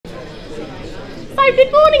So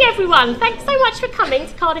good morning everyone, thanks so much for coming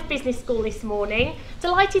to Cardiff Business School this morning.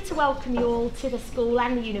 Delighted to welcome you all to the school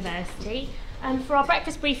and the university for our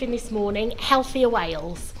breakfast briefing this morning, Healthier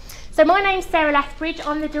Wales. So my name's Sarah Lethbridge,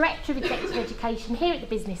 I'm the Director of Executive Education here at the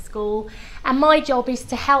Business School, and my job is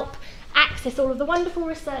to help access all of the wonderful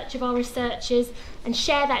research of our researchers and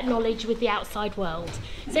share that knowledge with the outside world.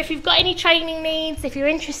 So if you've got any training needs, if you're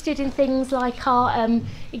interested in things like our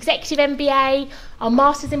Executive MBA, our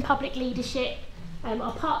Masters in Public Leadership,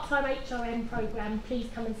 our part-time HRM programme, please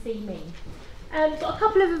come and see me. Got a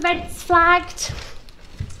couple of events flagged.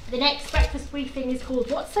 The next breakfast briefing is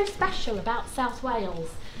called What's So Special About South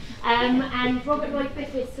Wales? And Robert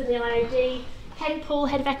Lloyd-Griffiths from the IOD, Ken Paul,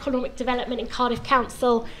 Head of Economic Development in Cardiff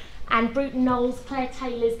Council, and Bruton Knowles, Claire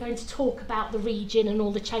Taylor is going to talk about the region and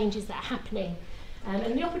all the changes that are happening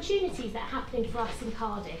and the opportunities that are happening for us in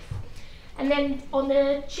Cardiff. And then on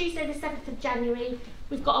the Tuesday the 7th of January,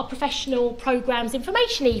 we've got our professional programmes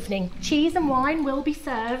information evening. Cheese and wine will be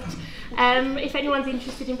served if anyone's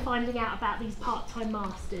interested in finding out about these part-time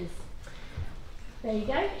masters. There you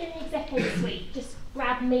go, in the executive suite. Just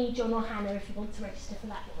grab me, John or Hannah if you want to register for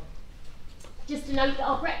that one. Just to note that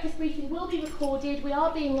our breakfast briefing will be recorded. We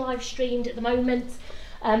are being live streamed at the moment,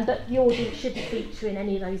 but the audience shouldn't feature in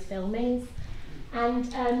any of those filmings.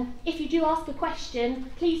 And if you do ask a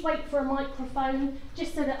question, please wait for a microphone,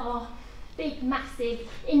 just so that our big, massive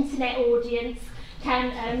internet audience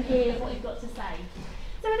can hear what you've got to say.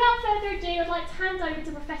 So without further ado, I'd like to hand over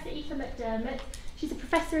to Professor Aoife McDermott. She's a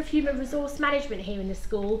Professor of Human Resource Management here in the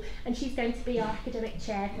school, and she's going to be our academic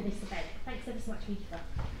chair for this event. Thanks ever so much, Aoife.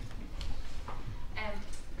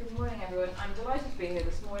 Good morning everyone. I'm delighted to be here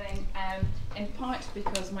this morning, in part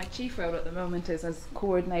because my chief role at the moment is as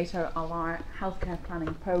coordinator of our healthcare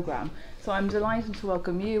planning programme. So I'm delighted to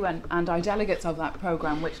welcome you and our delegates of that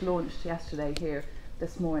programme, which launched yesterday here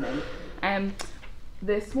this morning.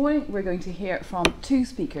 This morning we're going to hear from two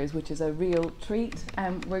speakers, which is a real treat.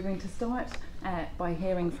 We're going to start by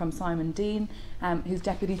hearing from Simon Dean, who's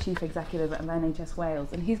Deputy Chief Executive of NHS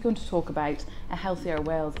Wales, and he's going to talk about A Healthier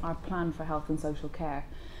Wales, our plan for health and social care.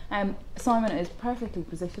 Simon is perfectly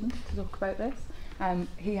positioned to talk about this.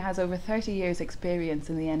 He has over 30 years experience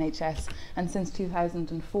in the NHS and since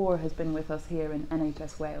 2004 has been with us here in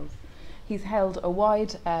NHS Wales. He's held a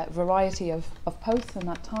wide variety of posts in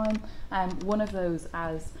that time, one of those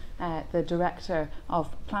as the Director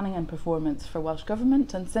of Planning and Performance for Welsh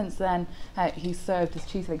Government, and since then he's served as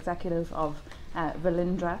Chief Executive of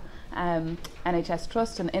Velindre NHS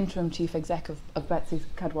Trust and Interim Chief Exec of Betsy's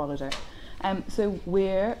Cadwallader. So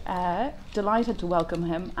we're delighted to welcome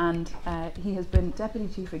him, and he has been Deputy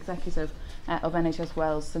Chief Executive of NHS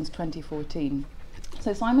Wales since 2014.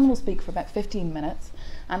 So Simon will speak for about 15 minutes,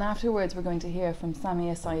 and afterwards we're going to hear from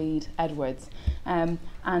Samia Saeed-Edmonds. And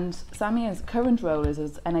Samia's current role is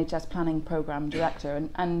as NHS Planning Programme Director,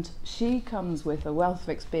 and she comes with a wealth of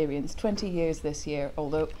experience, 20 years this year,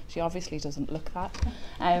 although she obviously doesn't look that.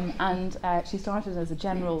 She started as a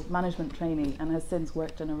general management trainee and has since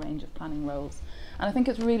worked in a range of planning roles. And I think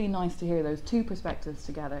it's really nice to hear those two perspectives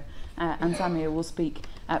together, and Samia will speak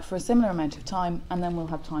for a similar amount of time, and then we'll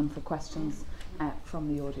have time for questions from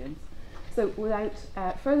the audience. So without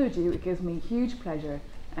further ado, it gives me huge pleasure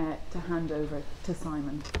to hand over to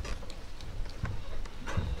Simon.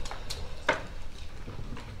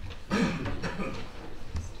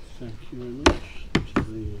 Thank you very much.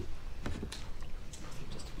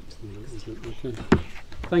 Okay.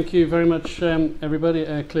 Thank you very much, everybody.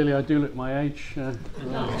 Clearly I do look my age, but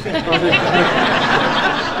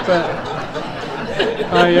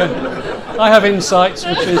I have insights,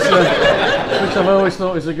 which I've always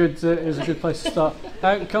thought is a good place to start.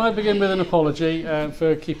 Can I begin with an apology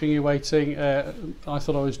for keeping you waiting? I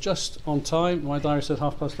thought I was just on time. My diary said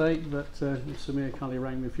 8:30, but Samia kindly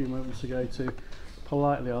rang me a few moments ago to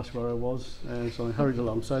politely ask where I was, so I hurried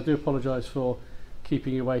along. So I do apologise for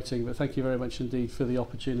keeping you waiting, but thank you very much indeed for the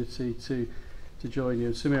opportunity to join you.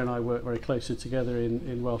 Samia and I work very closely together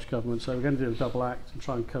in Welsh Government, so we're going to do a double act and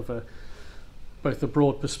try and cover both a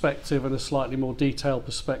broad perspective and a slightly more detailed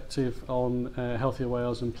perspective on Healthier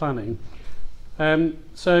Wales and planning.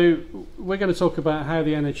 So we're going to talk about how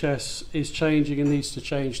the NHS is changing and needs to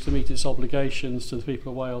change to meet its obligations to the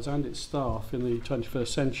people of Wales and its staff in the 21st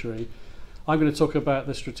century. I'm going to talk about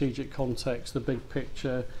the strategic context, the big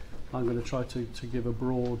picture. I'm going to try to give a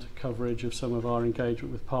broad coverage of some of our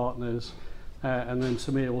engagement with partners, and then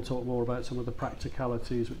Samia will talk more about some of the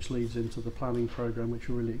practicalities, which leads into the planning programme, which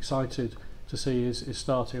we're really excited to see is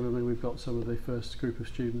starting. I mean, we've got some of the first group of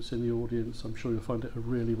students in the audience. I'm sure you'll find it a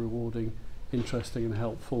really rewarding, interesting and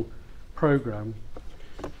helpful programme.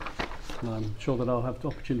 and I'm sure that I'll have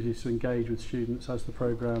opportunities to engage with students as the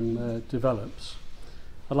programme develops.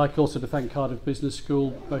 I'd like also to thank Cardiff Business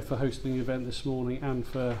School both for hosting the event this morning and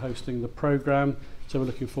for hosting the programme. So we're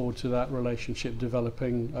looking forward to that relationship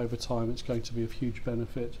developing over time. It's going to be of huge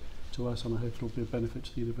benefit to us, and I hope it will be a benefit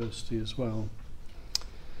to the university as well.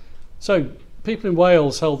 So people in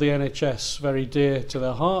Wales hold the NHS very dear to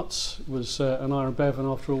their hearts. And Aaron Bevan,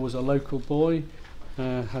 after all, was a local boy.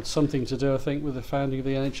 Had something to do, I think, with the founding of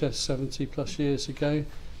the NHS 70 plus years ago.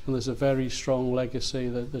 And there's a very strong legacy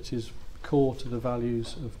that is core to the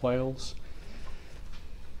values of Wales.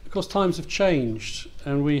 Of course, times have changed,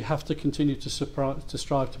 and we have to continue to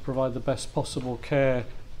strive to provide the best possible care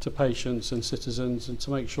to patients and citizens, and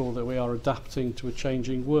to make sure that we are adapting to a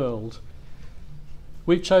changing world.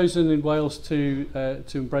 We've chosen in Wales to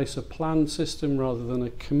embrace a planned system rather than a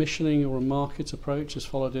commissioning or a market approach as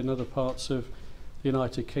followed in other parts of the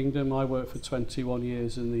United Kingdom. I worked for 21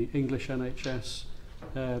 years in the English NHS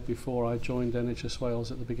before I joined NHS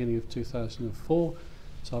Wales at the beginning of 2004.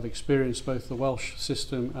 So I've experienced both the Welsh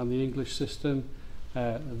system and the English system.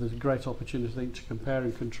 There's a great opportunity, I think, to compare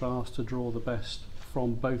and contrast, to draw the best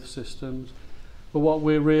from both systems. But what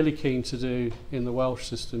we're really keen to do in the Welsh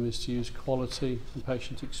system is to use quality and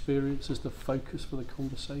patient experience as the focus for the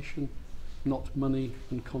conversation, not money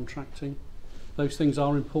and contracting. Those things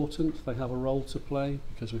are important, they have a role to play,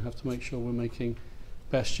 because we have to make sure we're making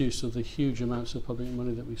best use of the huge amounts of public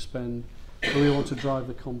money that we spend. But we want to drive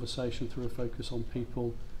the conversation through a focus on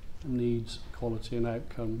people, needs, quality and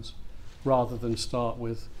outcomes, rather than start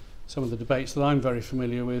with some of the debates that I'm very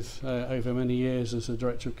familiar with over many years as a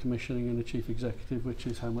Director of Commissioning and a Chief Executive, which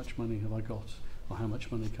is how much money have I got, or how much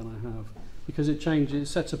money can I have? Because it changes,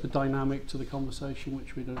 it sets up a dynamic to the conversation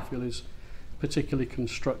which we don't feel is particularly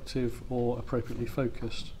constructive or appropriately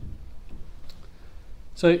focused.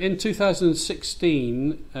 So in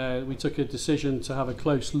 2016, we took a decision to have a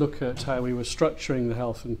close look at how we were structuring the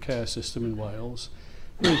health and care system in Wales,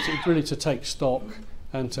 really to take stock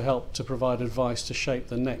and to help to provide advice to shape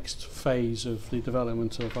the next phase of the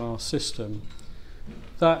development of our system.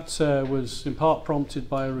 That was in part prompted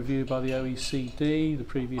by a review by the OECD the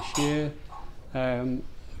previous year, and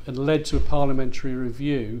led to a parliamentary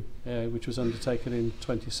review which was undertaken in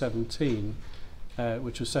 2017,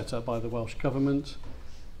 which was set up by the Welsh Government.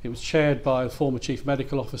 It was chaired by a former Chief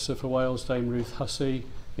Medical Officer for Wales, Dame Ruth Hussey.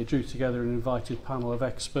 It drew together an invited panel of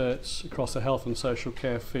experts across the health and social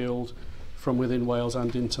care field from within Wales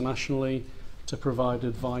and internationally to provide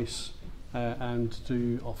advice and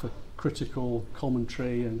to offer critical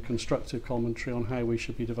commentary and constructive commentary on how we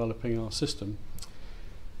should be developing our system.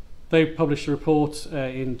 They published a report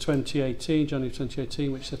in 2018, January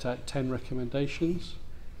 2018, which set out 10 recommendations.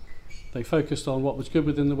 They focused on what was good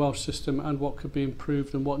within the Welsh system and what could be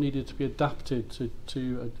improved and what needed to be adapted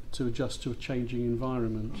to adjust to a changing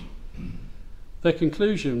environment. Their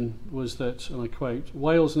conclusion was that, and I quote,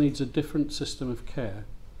 "Wales needs a different system of care,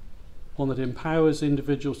 one that empowers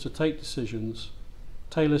individuals to take decisions,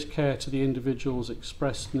 tailors care to the individual's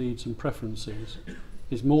expressed needs and preferences,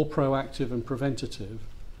 is more proactive and preventative,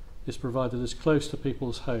 is provided as close to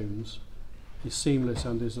people's homes, is seamless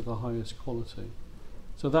and is of the highest quality."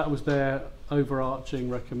 So that was their overarching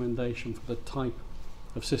recommendation for the type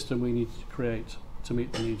of system we need to create to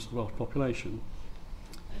meet the needs of the Welsh population.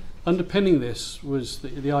 Underpinning this was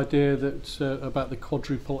the idea that about the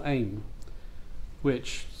quadruple aim,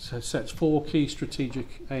 which sets 4 key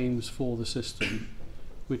strategic aims for the system,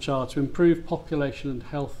 which are to improve population and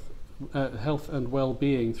health and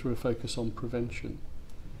well-being through a focus on prevention,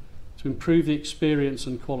 to improve the experience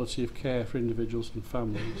and quality of care for individuals and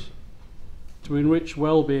families, to enrich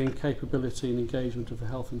well-being, capability and engagement of the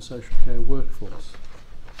health and social care workforce,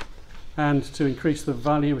 and to increase the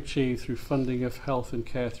value achieved through funding of health and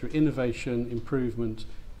care through innovation, improvement,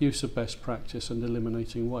 use of best practice and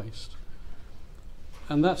eliminating waste.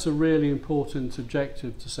 And that's a really important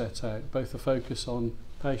objective to set out, both a focus on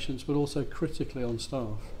patients but also critically on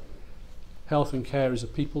staff. Health and care is a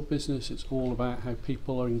people business. It's all about how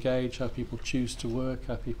people are engaged, how people choose to work,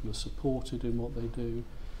 how people are supported in what they do.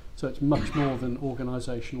 So it's much more than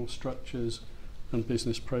organisational structures and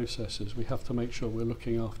business processes. We have to make sure we're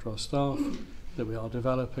looking after our staff, that we are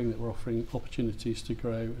developing, that we're offering opportunities to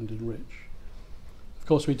grow and enrich. Of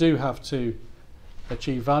course, we do have to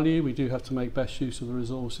achieve value. We do have to make best use of the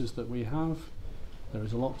resources that we have. There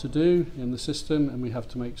is a lot to do in the system and we have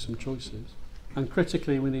to make some choices. And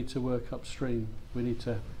critically, we need to work upstream. We need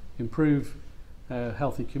to improve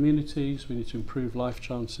healthy communities. We need to improve life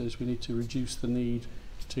chances. We need to reduce the need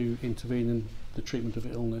to intervene in the treatment of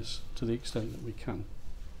illness to the extent that we can.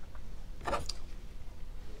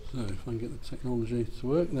 So if I can get the technology to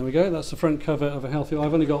work, there we go. That's the front cover of a healthy.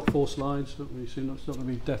 I've only got 4 slides, but we soon it's not going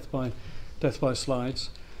to be death by slides.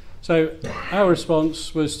 So our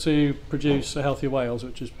response was to produce a Healthier Wales,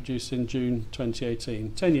 which was produced in June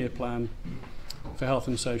 2018, 10-year plan for health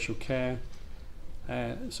and social care.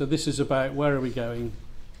 So this is about where are we going,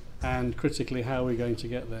 and critically how are we going to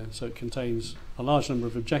get there. So it contains a large number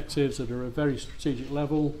of objectives that are at a very strategic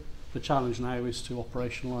level. The challenge now is to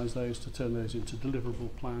operationalise those, to turn those into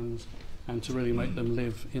deliverable plans, and to really make them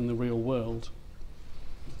live in the real world.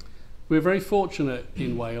 We're very fortunate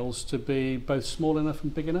in Wales to be both small enough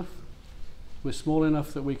and big enough. We're small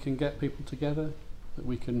enough that we can get people together, that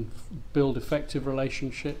we can build effective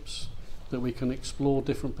relationships, that we can explore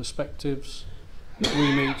different perspectives.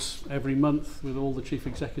 We meet every month with all the chief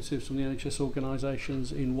executives from the NHS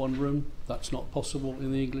organisations in one room. That's not possible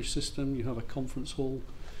in the English system. You have a conference hall.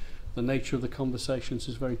 The nature of the conversations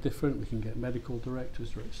is very different. We can get medical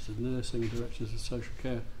directors, directors of nursing, directors of social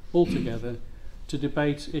care all together to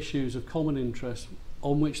debate issues of common interest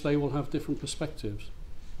on which they will have different perspectives,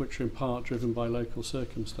 which are in part driven by local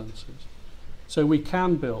circumstances. So we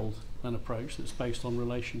can build an approach that's based on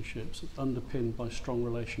relationships, that's underpinned by strong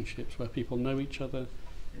relationships where people know each other,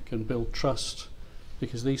 can build trust,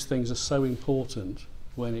 because these things are so important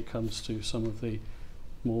when it comes to some of the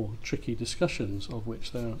more tricky discussions, of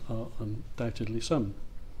which there are undoubtedly some.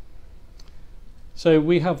 So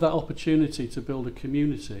we have that opportunity to build a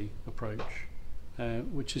community approach,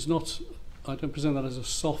 which is not, I don't present that as a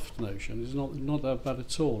soft notion, it's not that bad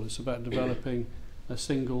at all. It's about developing a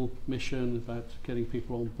single mission, about getting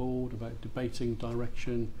people on board, about debating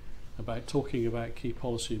direction, about talking about key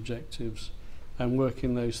policy objectives and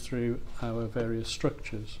working those through our various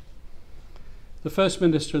structures. The First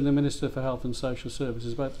Minister and the Minister for Health and Social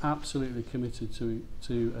Services are both absolutely committed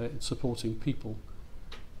to supporting people.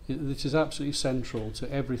 This is absolutely central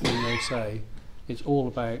to everything they say. It's all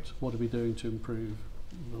about what are we doing to improve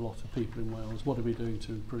a lot of people in Wales, what are we doing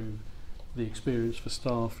to improve the experience for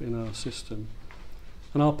staff in our system.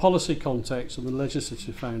 And our policy context and the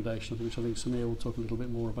legislative foundation, which I think Samia will talk a little bit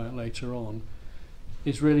more about later on,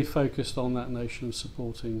 is really focused on that notion of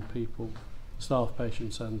supporting people, staff,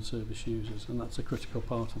 patients and service users, and that's a critical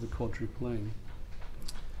part of the quadruple aim.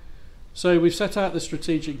 So we've set out the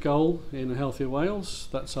strategic goal in A Healthier Wales.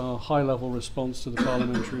 That's our high-level response to the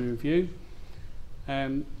parliamentary review.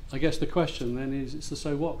 I guess the question then is, it's the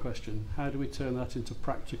so what question. How do we turn that into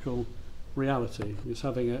practical reality? Because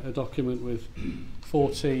having a document with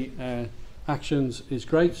 40 actions is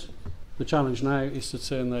great. The challenge now is to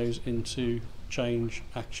turn those into change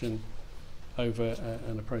action over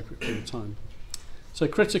an appropriate period of time. So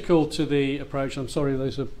critical to the approach, I'm sorry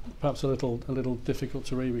those are perhaps a little difficult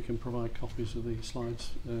to read. We can provide copies of the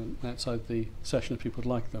slides outside the session if people would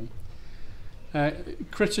like them.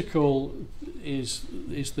 Critical is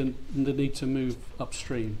the need to move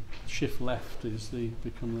upstream. Shift left is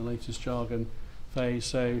become the latest jargon phase.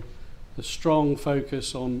 So the strong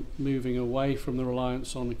focus on moving away from the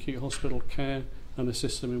reliance on acute hospital care and a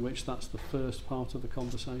system in which that's the first part of the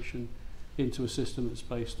conversation, into a system that's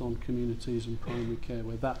based on communities and primary care,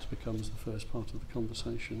 where that becomes the first part of the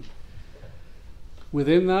conversation.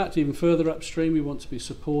 Within that, even further upstream, we want to be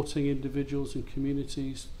supporting individuals and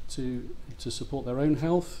communities to support their own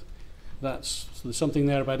health. So there's something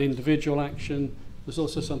there about individual action. There's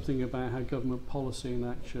also something about how government policy and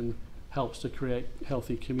action helps to create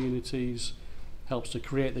healthy communities, helps to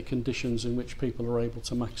create the conditions in which people are able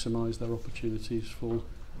to maximise their opportunities for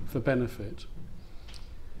benefit.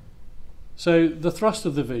 So the thrust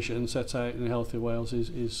of the vision set out in A Healthier Wales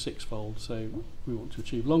is sixfold. So we want to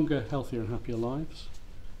achieve longer, healthier and happier lives.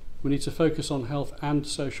 We need to focus on health and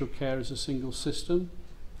social care as a single system.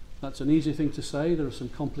 That's an easy thing to say. There are some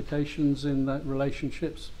complications in that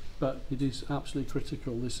relationships, but it is absolutely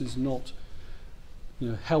critical. This is not,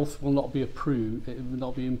 health will not be approved. It will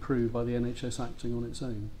not be improved by the NHS acting on its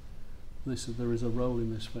own. There is a role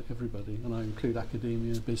in this for everybody, and I include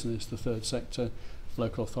academia, business, the third sector,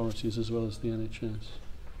 local authorities as well as the NHS.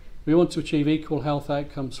 We want to achieve equal health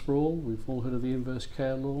outcomes for all. We've all heard of the inverse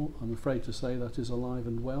care law. I'm afraid to say that is alive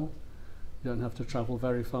and well. You don't have to travel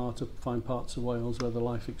very far to find parts of Wales where the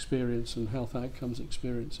life experience and health outcomes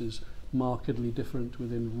experience is markedly different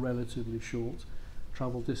within relatively short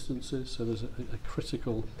travel distances. So there's a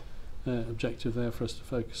critical objective there for us to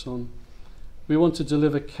focus on. We want to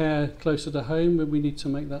deliver care closer to home, but we need to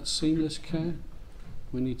make that seamless care.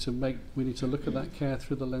 We need to look at that care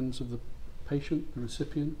through the lens of the patient, the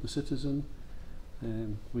recipient, the citizen.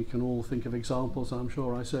 We can all think of examples, I'm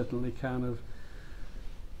sure I certainly can, of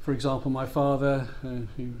For example, my father,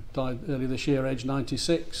 who died earlier this year, aged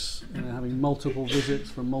 96, having multiple visits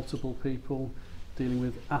from multiple people, dealing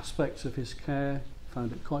with aspects of his care,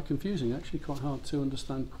 found it quite confusing, actually quite hard to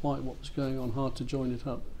understand quite what was going on, hard to join it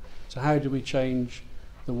up. So how do we change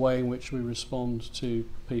the way in which we respond to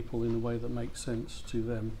people in a way that makes sense to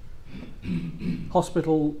them?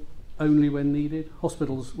 Hospital only when needed.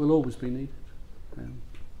 Hospitals will always be needed,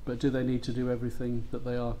 but do they need to do everything that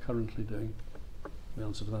they are currently doing? The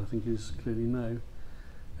answer to that, I think, is clearly no.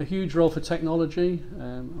 A huge role for technology.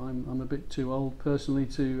 I'm a bit too old personally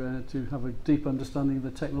to have a deep understanding of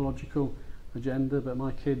the technological agenda, but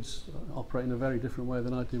my kids operate in a very different way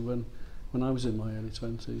than I did when I was in my early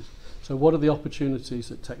 20s. So what are the opportunities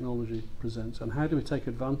that technology presents, and how do we take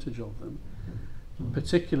advantage of them,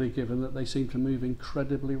 particularly given that they seem to move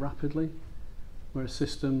incredibly rapidly, whereas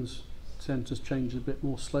systems tend to change a bit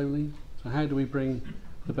more slowly? So how do we bring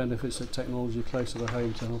the benefits of technology closer to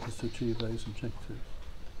home to help us to achieve those objectives?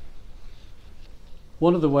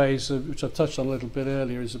 One of the ways, which I've touched on a little bit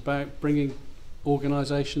earlier, is about bringing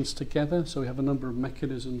organisations together. So we have a number of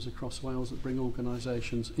mechanisms across Wales that bring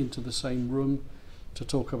organisations into the same room to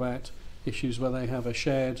talk about issues where they have a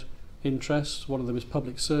shared interest. One of them is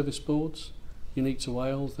public service boards, unique to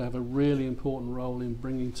Wales. They have a really important role in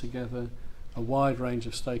bringing together a wide range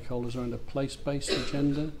of stakeholders around a place-based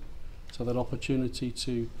agenda. So that opportunity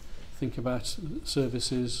to think about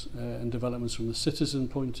services and developments from the citizen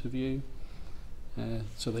point of view,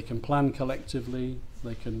 so they can plan collectively,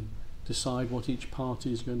 they can decide what each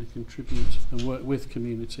party is going to contribute and work with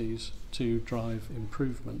communities to drive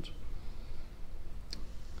improvement.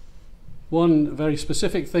 One very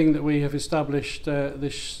specific thing that we have established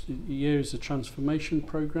this year is a transformation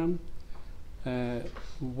programme,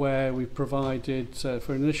 where we provided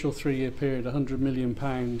for an initial 3-year period £100 million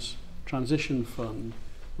transition fund,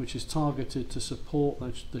 which is targeted to support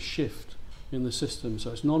the shift in the system.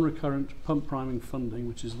 So it's non-recurrent pump priming funding,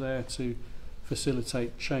 which is there to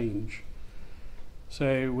facilitate change.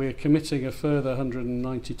 So we're committing a further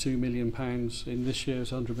 £192 million in this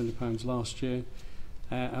year's £100 million last year,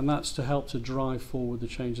 and that's to help to drive forward the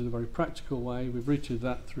change in a very practical way. We've routed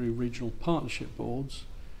that through regional partnership boards,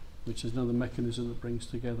 which is another mechanism that brings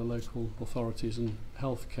together local authorities and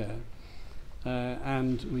healthcare.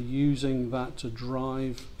 And we're using that to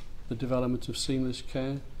drive the development of seamless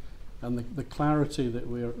care, and the clarity that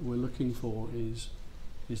we're looking for is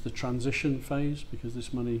the transition phase, because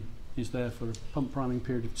this money is there for a pump priming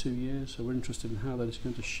period of 2 years. So we're interested in how that is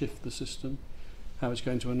going to shift the system, how it's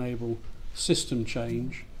going to enable system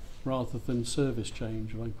change rather than service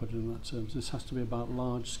change, if I put it in that terms. This has to be about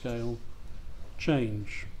large scale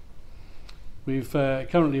change. We've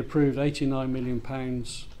currently approved £89 million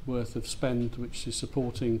worth of spend, which is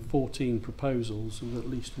supporting 14 proposals, with at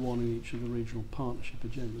least one in each of the regional partnership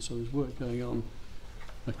agendas. So there's work going on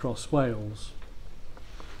across Wales.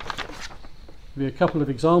 There'll be a couple of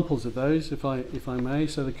examples of those, if I may.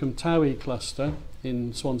 So the Cwmtawi cluster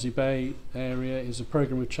in Swansea Bay area is a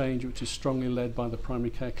programme of change which is strongly led by the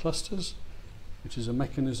primary care clusters, which is a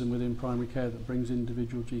mechanism within primary care that brings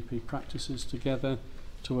individual GP practices together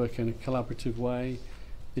to work in a collaborative way.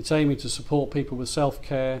 It's aiming to support people with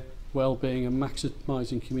self-care, well-being and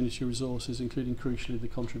maximising community resources, including crucially the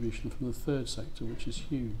contribution from the third sector, which is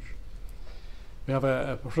huge. We have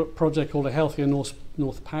a project called A Healthier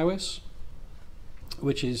North Powys,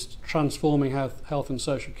 which is transforming how health and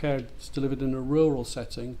social care is delivered in a rural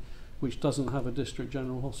setting which doesn't have a district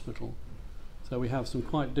general hospital. So we have some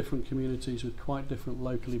quite different communities with quite different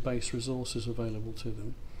locally based resources available to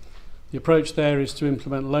them. The approach there is to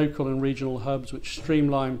implement local and regional hubs which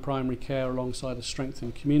streamline primary care alongside a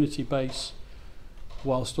strengthened community base,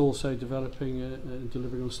 whilst also developing and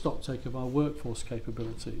delivering on stocktake of our workforce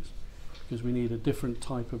capabilities, because we need a different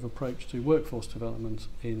type of approach to workforce development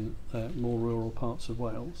in more rural parts of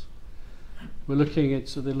Wales. They're looking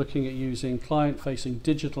at using client-facing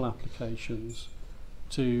digital applications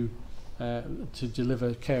to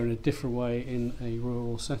deliver care in a different way in a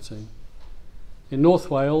rural setting. In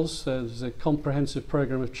North Wales, there's a comprehensive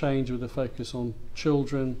programme of change with a focus on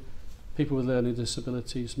children, people with learning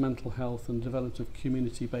disabilities, mental health and development of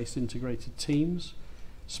community-based integrated teams,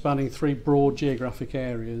 spanning 3 broad geographic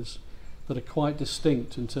areas that are quite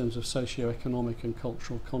distinct in terms of socio-economic and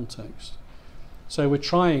cultural context. So we're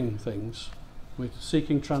trying things, we're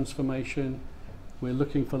seeking transformation, we're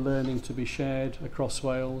looking for learning to be shared across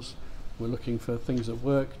Wales, we're looking for things that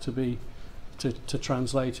work to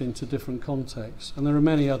translate into different contexts. And there are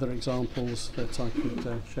many other examples that I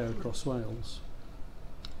could share across Wales.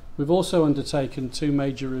 We've also undertaken 2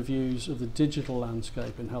 major reviews of the digital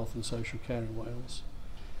landscape in health and social care in Wales.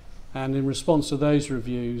 And in response to those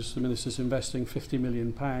reviews, the Minister's investing £50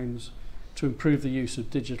 million to improve the use of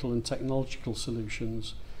digital and technological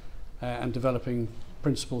solutions and developing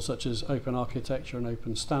principles such as open architecture and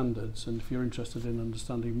open standards. And if you're interested in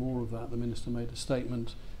understanding more of that, the Minister made a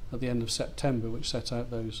statement at the end of September which set out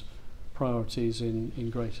those priorities in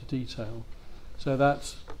greater detail. So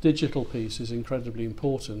that digital piece is incredibly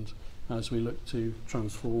important as we look to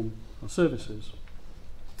transform our services.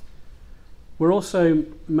 We're also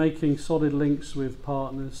making solid links with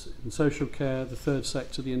partners in social care, the third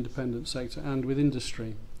sector, the independent sector, and with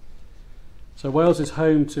industry. So Wales is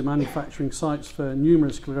home to manufacturing sites for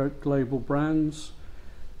numerous global brands: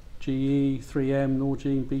 GE, 3M,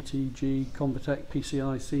 Norgine, BTG, Convatec,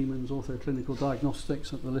 PCI, Siemens, Ortho Clinical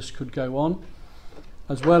Diagnostics, and the list could go on,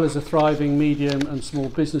 as well as a thriving medium and small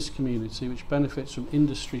business community which benefits from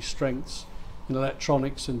industry strengths in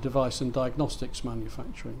electronics and device and diagnostics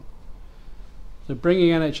manufacturing. So bringing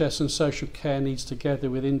NHS and social care needs together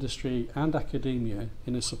with industry and academia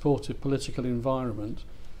in a supportive political environment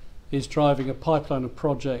is driving a pipeline of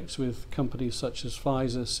projects with companies such as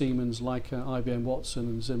Pfizer, Siemens, Leica, IBM Watson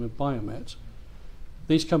and Zimmer Biomet.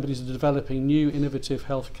 These companies are developing new innovative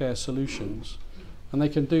healthcare solutions, and they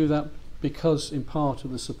can do that because in part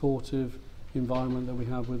of the supportive environment that we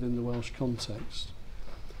have within the Welsh context.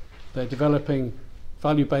 They're developing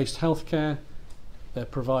value-based healthcare, they're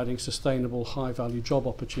providing sustainable high-value job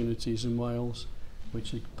opportunities in Wales,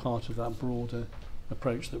 which is part of that broader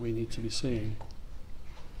approach that we need to be seeing.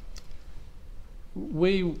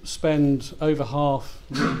 We spend over half,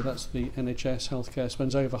 that's the NHS healthcare,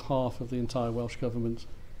 spends over half of the entire Welsh Government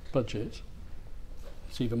budget.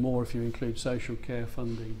 It's even more if you include social care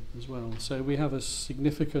funding as well. So we have a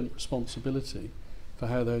significant responsibility for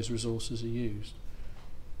how those resources are used.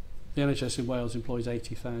 The NHS in Wales employs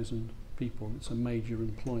 80,000 people. It's a major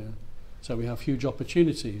employer. So we have huge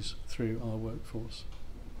opportunities through our workforce.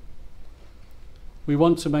 We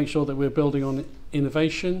want to make sure that we're building on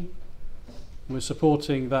innovation. We're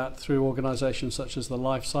supporting that through organisations such as the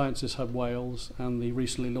Life Sciences Hub Wales and the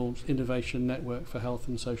recently launched Innovation Network for Health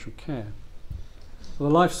and Social Care. The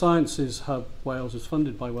Life Sciences Hub Wales is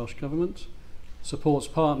funded by Welsh Government, supports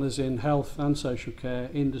partners in health and social care,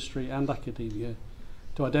 industry and academia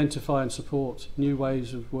to identify and support new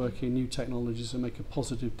ways of working, new technologies that make a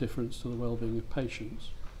positive difference to the well-being of patients.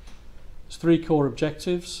 There's three core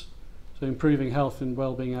objectives: so improving health and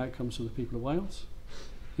well-being outcomes for the people of Wales,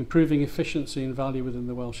 improving efficiency and value within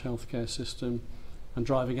the Welsh healthcare system, and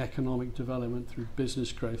driving economic development through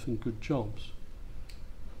business growth and good jobs.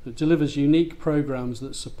 It delivers unique programmes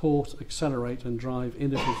that support, accelerate and drive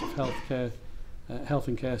innovative health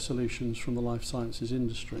and care solutions from the life sciences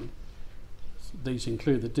industry. These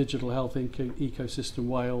include the Digital Health Ecosystem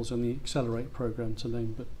Wales and the Accelerate programme, to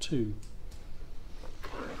name but two.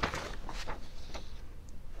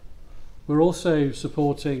 We're also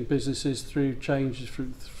supporting businesses through changes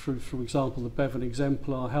through, for example, the Bevan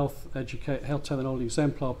Exemplar Health Technology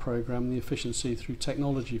Exemplar programme and the Efficiency Through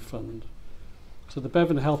Technology Fund. So the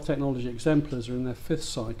Bevan Health Technology Exemplars are in their fifth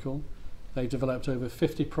cycle. They developed over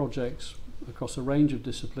 50 projects across a range of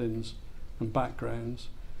disciplines and backgrounds.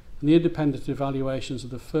 And the independent evaluations of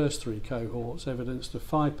the first three cohorts evidenced a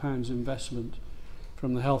 £5 investment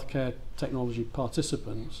from the healthcare technology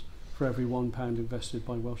participants for every £1 invested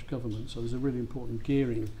by Welsh Government. So there's a really important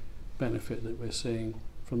gearing benefit that we're seeing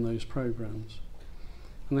from those programmes.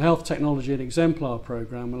 And the Health Technology and Exemplar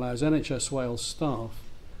programme allows NHS Wales staff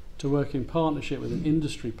to work in partnership with an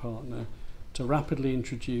industry partner to rapidly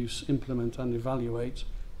introduce, implement and evaluate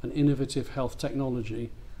an innovative health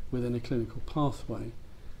technology within a clinical pathway.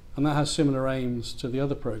 And that has similar aims to the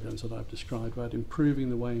other programmes that I've described, about improving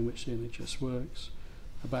the way in which the NHS works,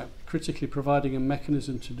 about critically providing a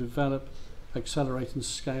mechanism to develop, accelerate and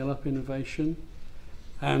scale up innovation,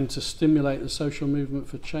 and to stimulate the social movement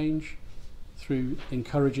for change through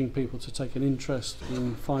encouraging people to take an interest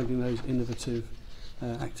in finding those innovative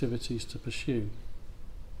activities to pursue.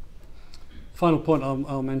 Final point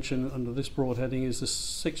I'll mention under this broad heading is the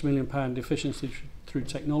 £6 million Efficiency Through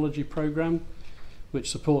Technology programme, which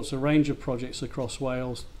supports a range of projects across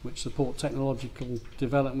Wales which support technological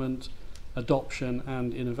development, adoption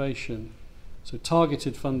and innovation. So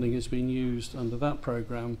targeted funding has been used under that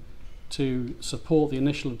programme to support the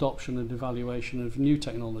initial adoption and evaluation of new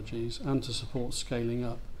technologies and to support scaling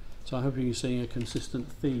up. So I hope you're seeing a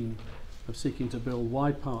consistent theme of seeking to build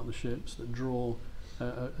wide partnerships that draw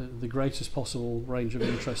the greatest possible range of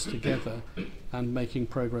interests together and making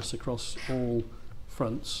progress across all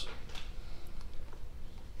fronts.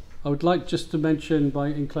 I would like just to mention,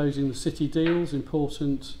 in closing, the city deals,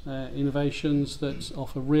 important innovations that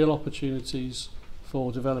offer real opportunities for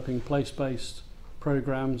developing place-based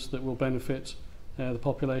programmes that will benefit the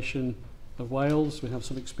population of Wales. We have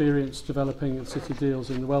some experience developing city deals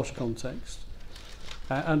in the Welsh context.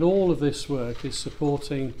 And all of this work is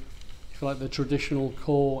supporting, if you like, the traditional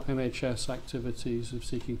core NHS activities of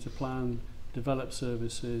seeking to plan, develop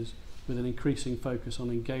services with an increasing focus on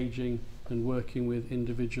engaging and working with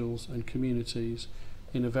individuals and communities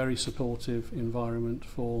in a very supportive environment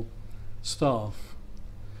for staff.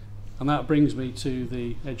 And that brings me to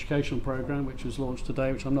the educational programme, which was launched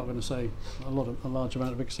today, which I'm not going to say a large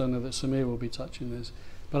amount of it, because I know that Samia will be touching this.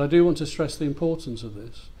 But I do want to stress the importance of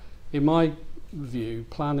this. In my view,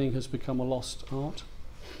 planning has become a lost art.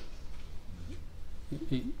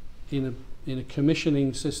 In a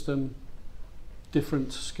commissioning system,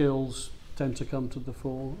 different skills tend to come to the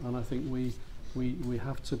fore, and I think we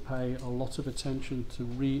have to pay a lot of attention to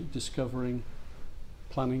rediscovering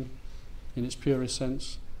planning in its purest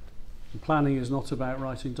sense. And planning is not about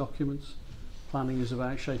writing documents. Planning is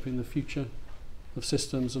about shaping the future of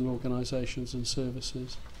systems and organisations and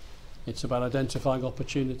services. It's about identifying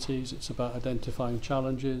opportunities, it's about identifying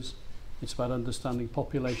challenges, it's about understanding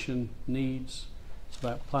population needs, it's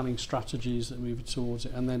about planning strategies that move towards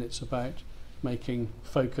it, and then it's about making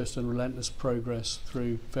focused and relentless progress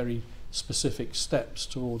through very specific steps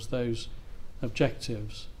towards those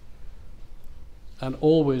objectives. And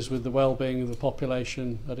always with the well-being of the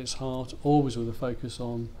population at its heart, always with a focus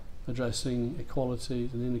on addressing equality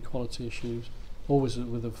and inequality issues, always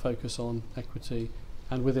with a focus on equity,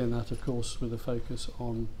 and within that, of course, with a focus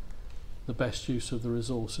on the best use of the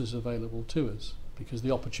resources available to us, because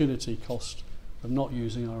the opportunity cost of not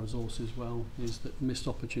using our resources well is that missed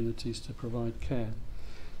opportunities to provide care.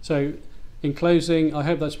 So in closing, I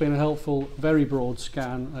hope that's been a helpful, very broad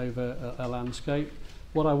scan over a landscape.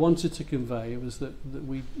 What I wanted to convey was that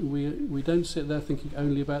we don't sit there thinking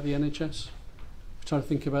only about the NHS. We try to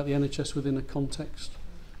think about the NHS within a context,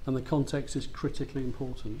 and the context is critically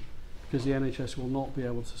important, because the NHS will not be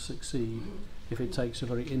able to succeed if it takes a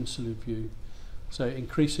very insular view. So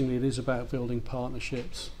increasingly it is about building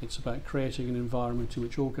partnerships, it's about creating an environment in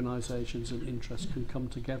which organisations and interests can come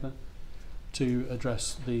together to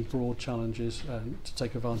address the broad challenges and to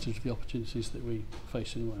take advantage of the opportunities that we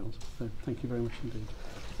face in Wales. So thank you very much indeed.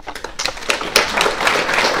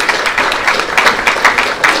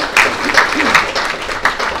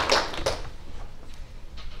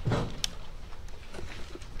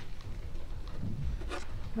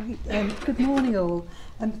 Right, good morning all,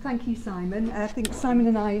 and thank you Simon. I think Simon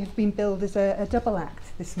and I have been billed as a double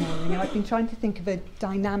act this morning, and I've been trying to think of a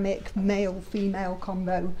dynamic male-female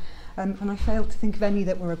combo, and I failed to think of any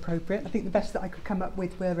that were appropriate. I think the best that I could come up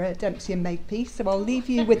with were Dempsey and Makepeace, so I'll leave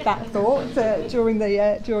you with that thought during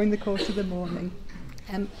the course of the morning.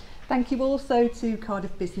 Thank you also to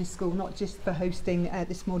Cardiff Business School, not just for hosting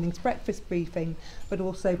this morning's breakfast briefing, but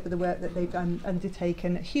also for the work that they've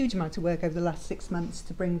undertaken, a huge amount of work over the last 6 months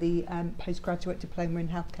to bring the postgraduate diploma in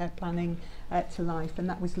healthcare planning to life, and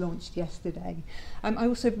that was launched yesterday. I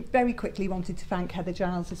also very quickly wanted to thank Heather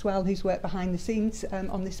Giles as well, who's worked behind the scenes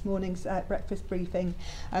on this morning's breakfast briefing,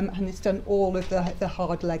 and has done all of the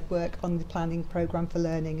hard legwork on the planning programme for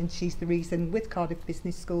learning, and she's the reason with Cardiff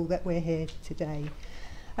Business School that we're here today.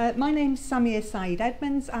 My name's Samia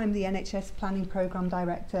Saeed-Edmonds. I'm the NHS Planning Programme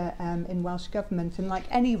Director in Welsh Government, and like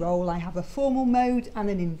any role I have a formal mode and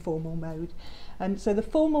an informal mode. And so the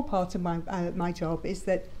formal part of my job is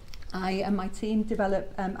that I and my team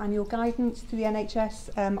develop annual guidance to the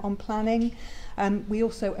NHS on planning. We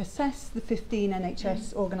also assess the 15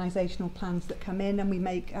 NHS organisational plans that come in, and we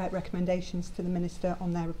make recommendations to the Minister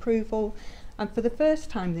on their approval. And for the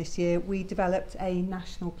first time this year, we developed a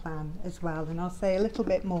national plan as well, and I'll say a little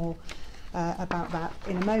bit more about that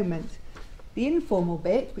in a moment. The informal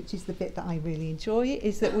bit, which is the bit that I really enjoy,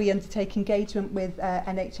 is that we undertake engagement with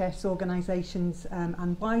NHS organisations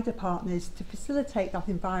and wider partners to facilitate that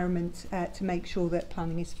environment to make sure that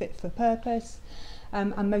planning is fit for purpose.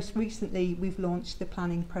 And most recently, we've launched the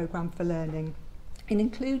Planning Programme for Learning. It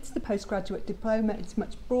includes the postgraduate diploma. It's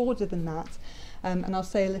much broader than that. And I'll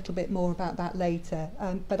say a little bit more about that later.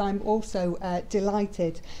 But I'm also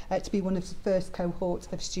delighted to be one of the first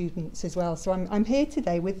cohort of students as well. So I'm here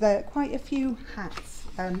today with quite a few hats,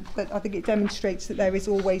 but I think it demonstrates that there is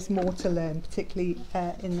always more to learn, particularly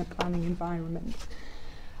in the planning environment.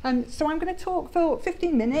 So I'm going to talk for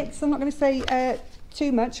 15 minutes. I'm not going to say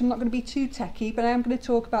too much. I'm not going to be too techy, but I am going to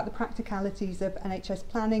talk about the practicalities of NHS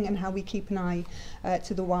planning and how we keep an eye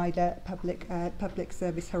to the wider public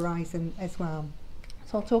service horizon as well.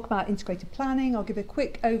 So I'll talk about integrated planning. I'll give a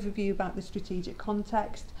quick overview about the strategic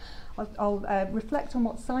context. I'll reflect on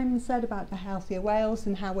what Simon said about the Healthier Wales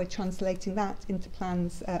and how we're translating that into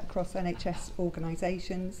plans across NHS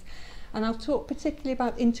organisations. And I'll talk particularly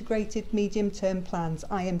about integrated medium-term plans,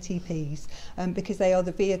 IMTPs, because they are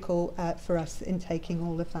the vehicle for us in taking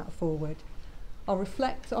all of that forward. I'll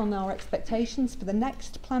reflect on our expectations for the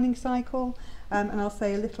next planning cycle, and I'll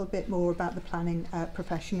say a little bit more about the planning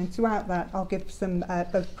profession. And throughout that, I'll give some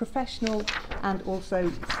both professional and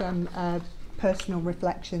also some personal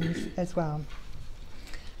reflections as well.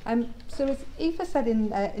 So as Aoife said in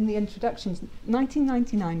the introductions,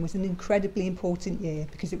 1999 was an incredibly important year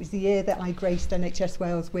because it was the year that I graced NHS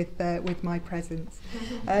Wales with my presence.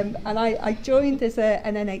 And I joined as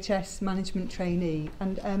an NHS management trainee,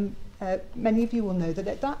 and many of you will know that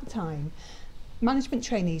at that time, management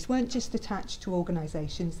trainees weren't just attached to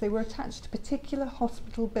organisations, they were attached to particular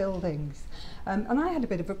hospital buildings. And I had a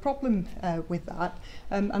bit of a problem with that,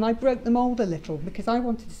 and I broke the mould a little because I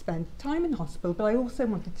wanted to spend time in hospital, but I also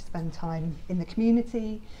wanted to spend time in the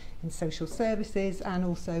community, in social services, and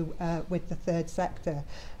also with the third sector.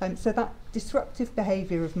 So that disruptive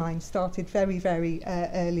behaviour of mine started very, very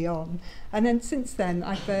early on. And then since then,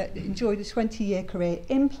 I've enjoyed a 20-year career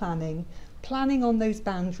in planning on those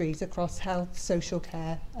boundaries across health, social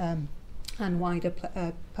care, and wider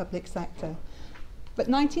public sector. But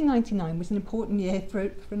 1999 was an important year for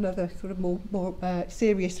another sort of more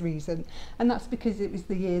serious reason, and that's because it was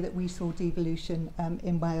the year that we saw devolution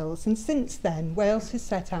in Wales. And since then, Wales has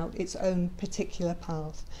set out its own particular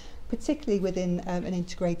path, particularly within an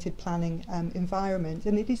integrated planning environment.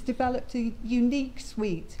 And it has developed a unique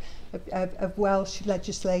suite of Welsh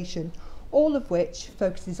legislation, all of which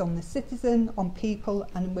focuses on the citizen, on people,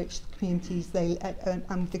 and in which communities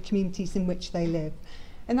and the communities in which they live.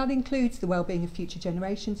 And that includes the Wellbeing of Future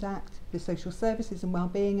Generations Act, the Social Services and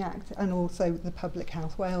Wellbeing Act, and also the Public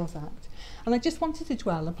Health Wales Act. And I just wanted to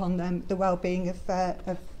dwell upon the wellbeing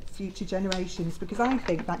of future generations, because I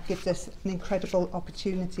think that gives us an incredible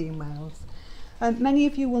opportunity in Wales. Many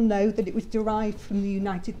of you will know that it was derived from the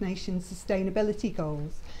United Nations Sustainability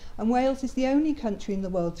Goals, and Wales is the only country in the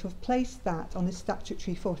world to have placed that on a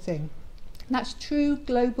statutory footing. And that's true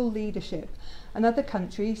global leadership, and other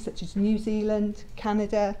countries such as New Zealand,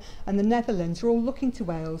 Canada and the Netherlands are all looking to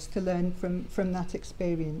Wales to learn from that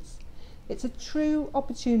experience. It's a true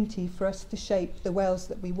opportunity for us to shape the Wales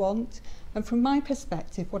that we want, and from my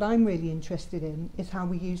perspective, what I'm really interested in is how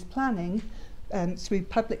we use planning through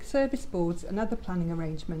public service boards and other planning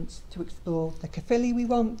arrangements to explore the Caerphilly we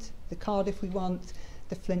want, the Cardiff we want,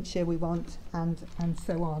 the Flintshire we want, and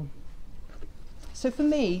so on. So for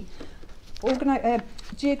me,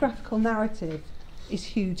 geographical narrative is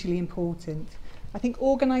hugely important. I think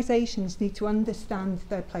organisations need to understand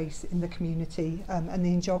their place in the community and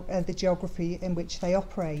the geography in which they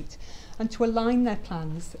operate, and to align their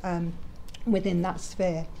plans within that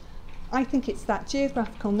sphere. I think it's that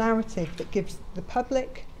geographical narrative that gives the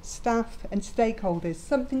public, staff and stakeholders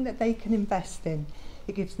something that they can invest in.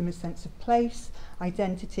 It gives them a sense of place,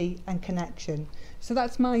 identity and connection. So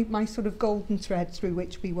that's my sort of golden thread through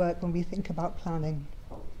which we work when we think about planning.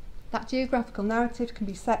 That geographical narrative can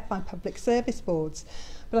be set by public service boards,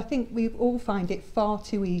 but I think we all find it far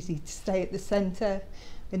too easy to stay at the centre,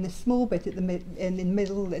 in the small bit in the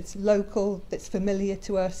middle that's local, that's familiar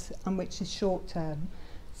to us and which is short term.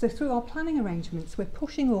 So through our planning arrangements, we're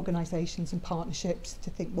pushing organisations and partnerships to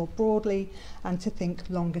think more broadly and to think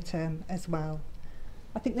longer term as well.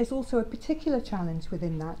 I think there's also a particular challenge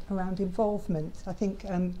within that around involvement. I think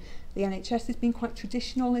the NHS has been quite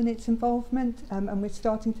traditional in its involvement, and we're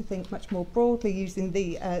starting to think much more broadly, using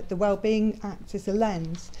the Wellbeing Act as a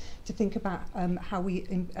lens to think about how we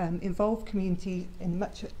involve community in a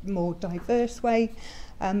much more diverse way,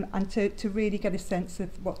 and to really get a sense of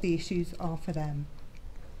what the issues are for them.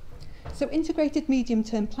 So integrated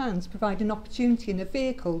medium-term plans provide an opportunity and a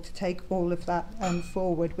vehicle to take all of that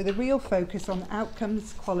forward, with a real focus on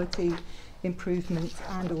outcomes, quality, improvement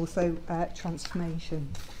and also transformation.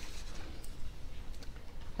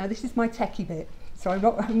 Now this is my techie bit, so I'm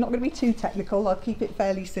not going to be too technical, I'll keep it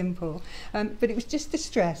fairly simple. But it was just to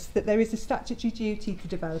stress that there is a statutory duty to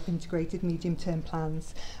develop integrated medium-term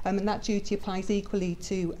plans, and that duty applies equally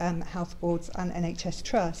to health boards and NHS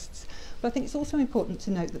trusts. But I think it's also important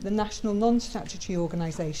to note that the national non-statutory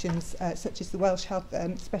organisations, such as the Welsh Health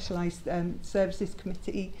Specialised Services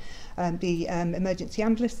Committee, the Emergency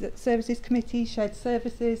Ambulance Services Committee, Shared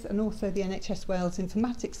Services, and also the NHS Wales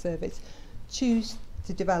Informatics Service, choose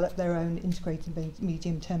to develop their own integrated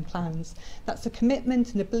medium-term plans. That's a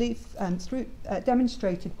commitment and a belief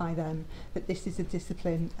demonstrated by them that this is a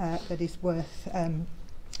discipline that is worth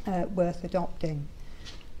adopting.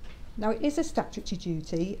 Now, it is a statutory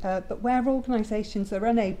duty, but where organisations are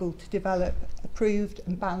unable to develop approved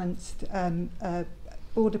and balanced,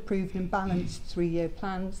 board-approved and balanced 3-year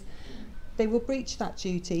plans, they will breach that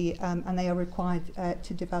duty and they are required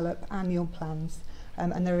to develop annual plans.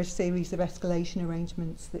 And there are a series of escalation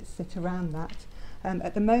arrangements that sit around that.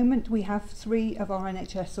 At the moment, we have 3 of our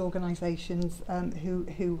NHS organisations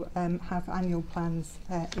who have annual plans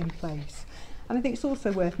in place. And I think it's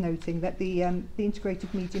also worth noting that the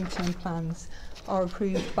integrated medium-term plans are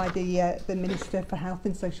approved by the Minister for Health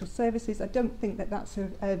and Social Services. I don't think that that's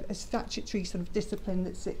a statutory sort of discipline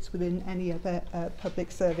that sits within any other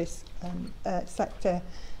public service sector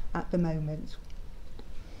at the moment.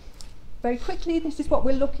 Very quickly, this is what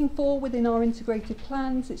we're looking for within our integrated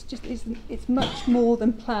plans. It's much more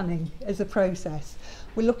than planning as a process.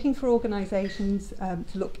 We're looking for organisations to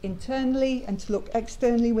look internally and to look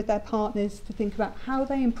externally with their partners to think about how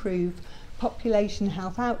they improve population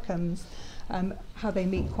health outcomes, how they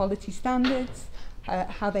meet quality standards,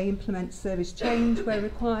 how they implement service change where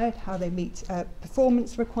required, how they meet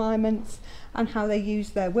performance requirements, and how they use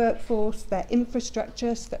their workforce, their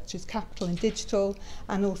infrastructure, such as capital and digital,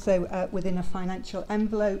 and also within a financial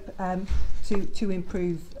envelope to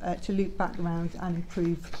improve, to loop back around and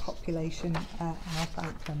improve population health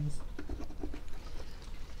outcomes.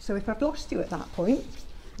 So if I've lost you at that point,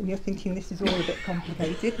 and you're thinking this is all a bit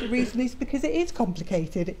complicated, the reason is because it is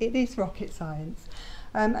complicated. It is rocket science.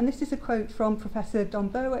 And this is a quote from Professor Don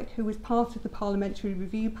Berwick, who was part of the parliamentary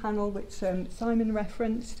review panel, which Simon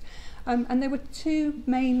referenced. And there were 2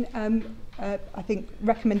 main, I think,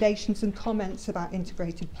 recommendations and comments about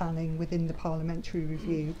integrated planning within the parliamentary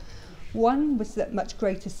review. One was that much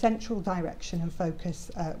greater central direction and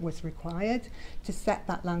focus was required to set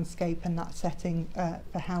that landscape and that setting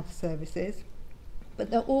for health services. But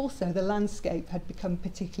that also the landscape had become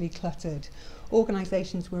particularly cluttered.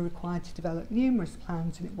 Organisations were required to develop numerous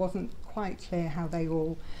plans and it wasn't quite clear how they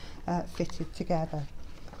all fitted together.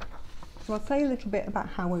 So I'll say a little bit about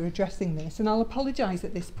how we're addressing this, and I'll apologise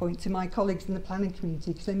at this point to my colleagues in the planning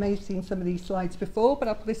community because they may have seen some of these slides before, but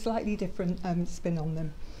I'll put a slightly different spin on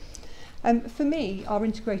them. For me, our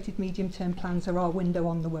integrated medium-term plans are our window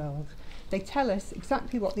on the world. They tell us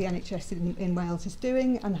exactly what the NHS in Wales is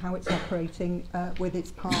doing and how it's operating with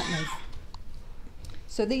its partners.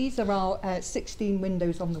 So these are our 16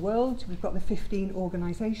 windows on the world. We've got the 15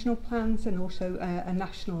 organisational plans and also a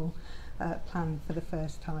national plan for the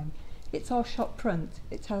first time. It's our shop front.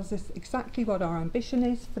 It tells us exactly what our ambition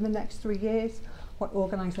is for the next 3 years, what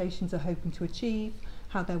organisations are hoping to achieve,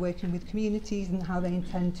 how they're working with communities and how they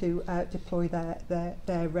intend to deploy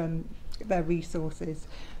their resources.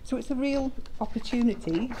 So it's a real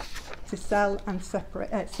opportunity to sell and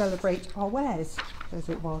celebrate our wares, as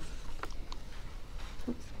it was.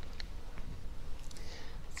 Oops.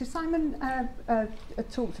 So Simon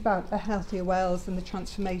talked about a healthier Wales and the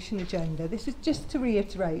transformation agenda. This is just to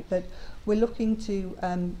reiterate that we're looking to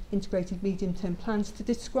integrated medium-term plans to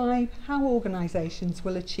describe how organisations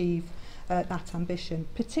will achieve that ambition,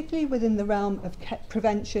 particularly within the realm of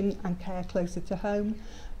prevention and care closer to home,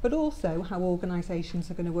 but also how organisations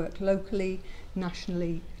are going to work locally,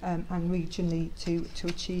 nationally and regionally to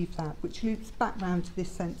achieve that, which loops back round to this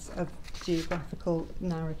sense of geographical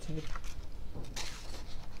narrative.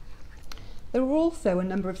 There were also a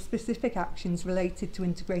number of specific actions related to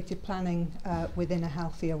integrated planning within a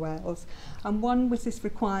healthier Wales, and one was this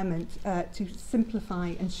requirement to simplify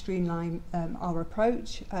and streamline our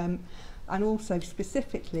approach, and also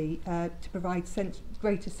specifically to provide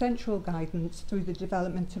greater central guidance through the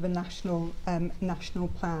development of a national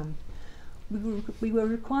plan. We were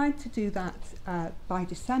required to do that by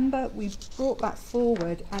December. We brought that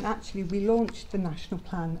forward and actually we launched the national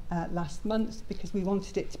plan last month because we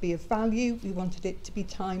wanted it to be of value, we wanted it to be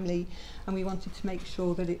timely, and we wanted to make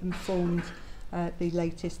sure that it informed the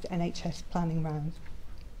latest NHS planning round.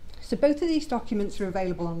 So both of these documents are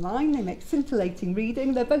available online. They make scintillating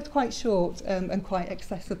reading. They're both quite short and quite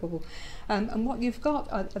accessible. And what you've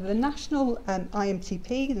got are the national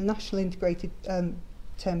IMTP, the National Integrated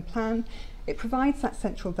Term Plan. It provides that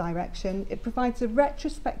central direction. It provides a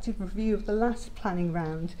retrospective review of the last planning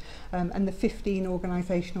round and the 15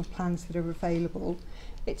 organisational plans that are available.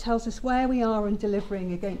 It tells us where we are in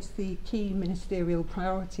delivering against the key ministerial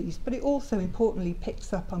priorities, but it also importantly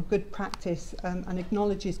picks up on good practice and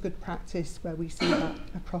acknowledges good practice where we see that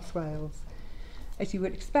across Wales. As you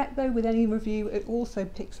would expect though with any review, it also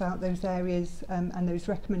picks out those areas and those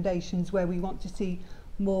recommendations where we want to see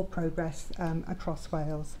more progress across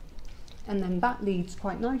Wales. And then that leads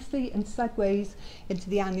quite nicely and segues into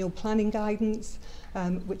the annual planning guidance,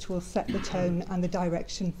 which will set the tone and the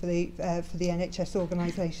direction for the NHS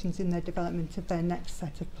organisations in their development of their next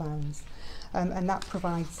set of plans. And that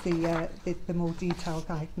provides the more detailed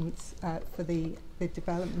guidance for the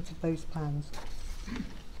development of those plans.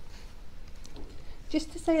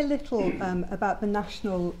 Just to say a little about the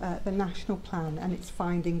national plan and its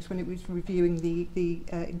findings when it was reviewing the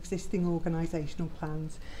existing organisational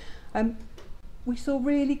plans. We saw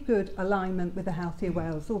really good alignment with a Healthier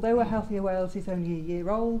Wales. Although a Healthier Wales is only a year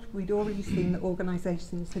old, we'd already seen that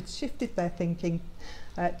organisations had shifted their thinking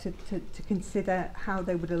to consider how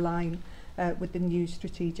they would align with the new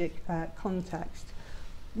strategic context.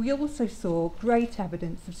 We also saw great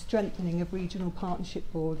evidence of strengthening of regional partnership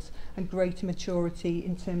boards and greater maturity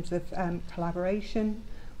in terms of collaboration.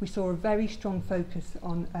 We saw a very strong focus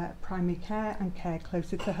on primary care and care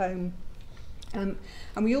closer to home. And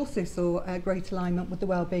we also saw great alignment with the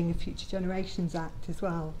Wellbeing of Future Generations Act as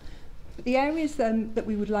well. But the areas that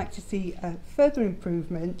we would like to see further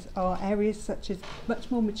improvement are areas such as much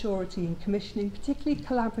more maturity in commissioning, particularly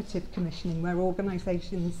collaborative commissioning, where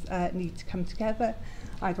organisations need to come together,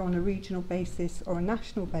 either on a regional basis or a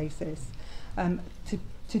national basis,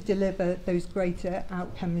 to deliver those greater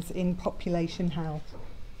outcomes in population health.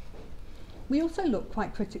 We also looked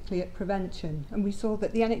quite critically at prevention, and we saw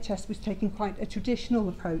that the NHS was taking quite a traditional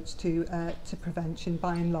approach to prevention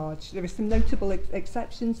by and large. There are some notable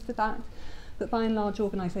exceptions to that, but by and large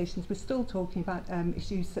organisations were still talking about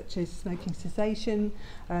issues such as smoking cessation,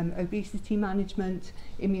 obesity management,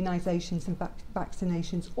 immunisations and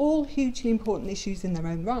vaccinations, all hugely important issues in their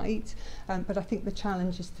own right, but I think the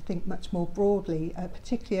challenge is to think much more broadly,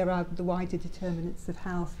 particularly around the wider determinants of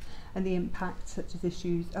health and the impact such as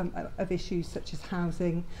issues such as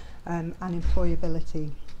housing and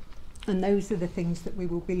employability. And those are the things that we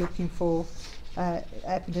will be looking for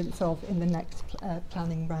evidence of in the next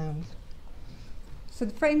planning round. So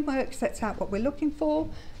the framework sets out what we're looking for.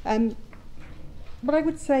 What I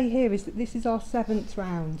would say here is that this is our 7th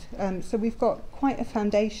round. So we've got quite a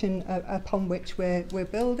foundation upon which we're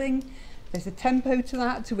building. There's a tempo to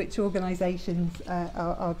that, to which organisations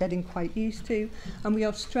are getting quite used to, and we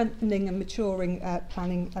are strengthening and maturing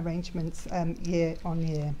planning arrangements year on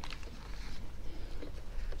year.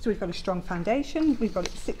 So we've got a strong foundation, we've got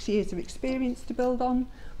 6 years of experience to build on,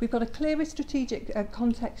 we've got a clearer strategic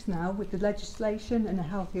context now with the legislation and a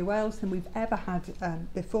Healthier Wales than we've ever had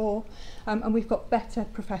before, and we've got better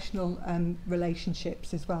professional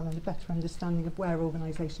relationships as well, and a better understanding of where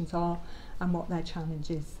organisations are and what their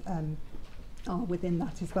challenges are within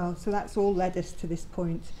that as well. So that's all led us to this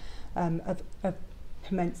point of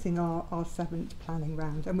commencing our 7th planning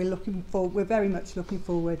round, and we're very much looking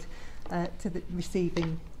forward to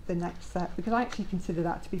receiving the next set, because I actually consider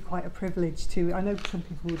that to be quite a privilege to, I know some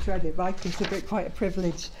people will dread it, but I consider it quite a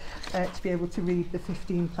privilege to be able to read the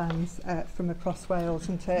 15 plans from across Wales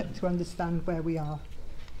and to understand where we are.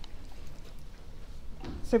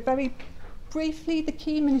 So very briefly, the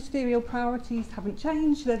key ministerial priorities haven't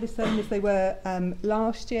changed. They're the same as they were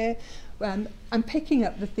last year. I'm picking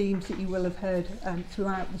up the themes that you will have heard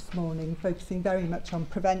throughout this morning, focusing very much on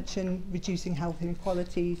prevention, reducing health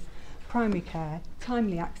inequalities, primary care,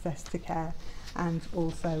 timely access to care, and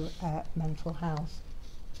also mental health.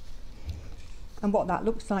 And what that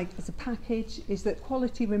looks like as a package is that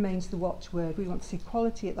quality remains the watchword. We want to see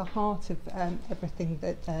quality at the heart of everything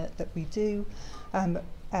that we do.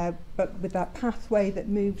 But with that pathway that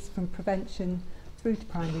moves from prevention through to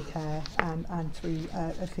primary care and through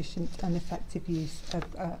efficient and effective use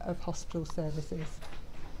of hospital services.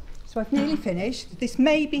 So I've nearly finished. This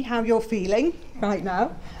may be how you're feeling right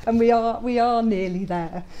now, and we are nearly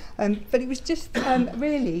there. But it was just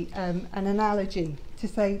really an analogy to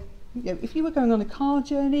say, you know, if you were going on a car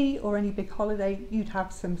journey or any big holiday, you'd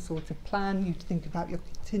have some sort of plan. You'd think about your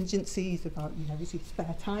contingencies, about, you know, is your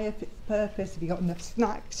spare tyre fit the purpose? Have you got enough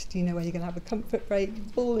snacks? Do you know where you're going to have a comfort break?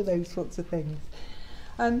 All of those sorts of things.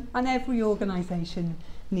 And every organisation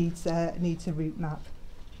needs a route map.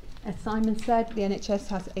 As Simon said, the NHS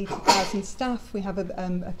has 80,000 staff. We have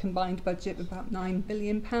a combined budget of about £9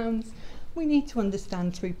 billion. We need to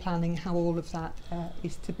understand through planning how all of that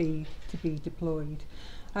is to be deployed.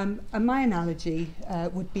 And my analogy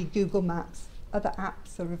would be Google Maps. Other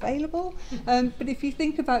apps are available, but if you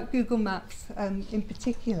think about Google Maps in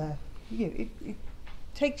particular, it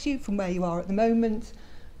takes you from where you are at the moment,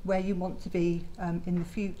 where you want to be in the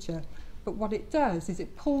future. But what it does is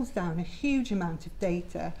it pulls down a huge amount of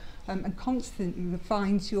data and constantly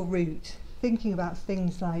refines your route, thinking about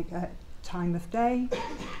things like time of day,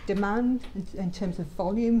 demand in terms of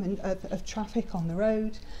volume and of traffic on the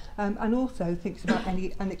road, and also thinks about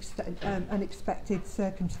any unexpected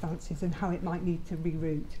circumstances and how it might need to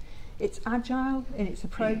reroute. It's agile in its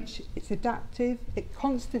approach, it's adaptive, it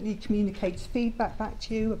constantly communicates feedback back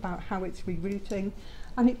to you about how it's rerouting,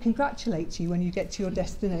 and it congratulates you when you get to your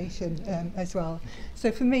destination as well.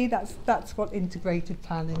 So for me, that's what integrated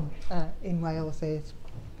planning in Wales is.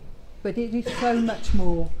 But it is so much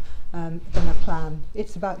more than a plan.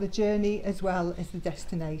 It's about the journey as well as the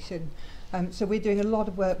destination. So we're doing a lot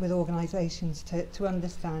of work with organisations to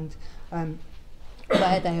understand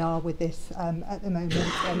where they are with this at the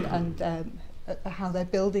moment and how they're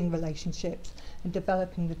building relationships and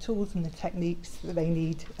developing the tools and the techniques that they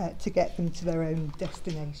need to get them to their own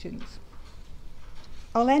destinations.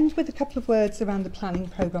 I'll end with a couple of words around the planning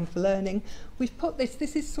programme for learning. We've put this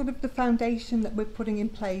is sort of the foundation that we're putting in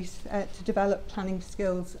place to develop planning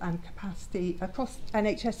skills and capacity across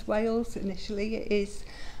NHS Wales initially. It is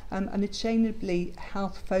unashamedly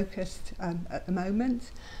health focused at the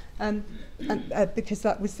moment. Because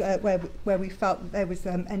that was where we felt that there was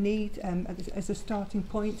a need as a starting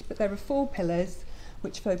point. But there are 4 pillars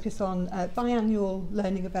which focus on biannual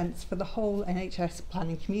learning events for the whole NHS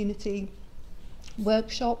planning community,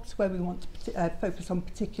 workshops where we want to focus on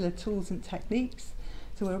particular tools and techniques.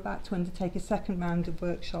 So we're about to undertake a second round of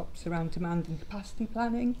workshops around demand and capacity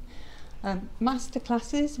planning. Master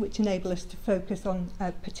classes which enable us to focus on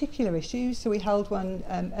particular issues. So we held one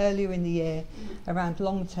earlier in the year around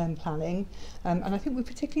long-term planning, and I think we're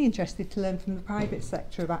particularly interested to learn from the private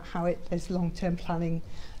sector about how it does long-term planning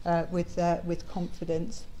with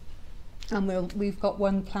confidence. And we've got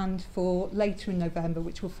one planned for later in November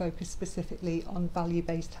which will focus specifically on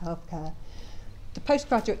value-based healthcare. The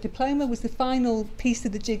postgraduate diploma was the final piece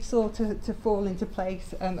of the jigsaw to fall into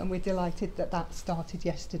place, and we're delighted that that started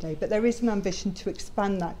yesterday. But there is an ambition to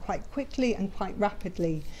expand that quite quickly and quite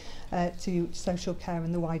rapidly to social care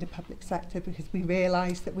and the wider public sector, because we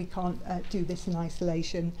realise that we can't do this in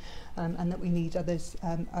isolation and that we need others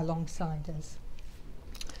alongside us.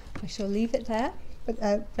 I shall leave it there, but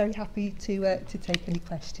very happy to take any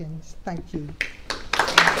questions. Thank you.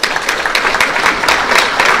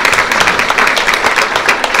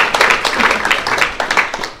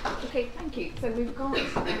 Okay, thank you. So we've got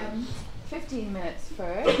 15 minutes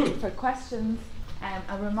for questions.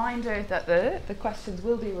 A reminder that the questions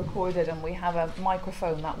will be recorded and we have a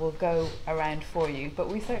microphone that will go around for you. But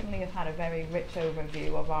we certainly have had a very rich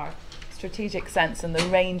overview of our strategic sense and the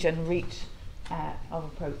range and reach of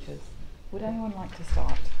approaches. Would anyone like to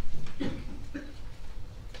start?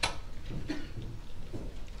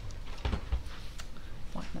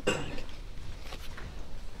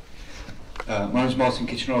 My name is Martin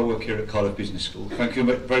Kitchener. I work here at Cardiff Business School. Thank you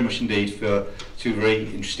very much indeed for 2 very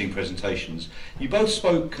interesting presentations. You both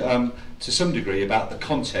spoke to some degree about the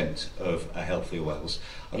content of A Healthier Wales.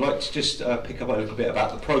 I'd like to just pick up a little bit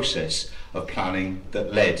about the process of planning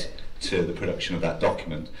that led to the production of that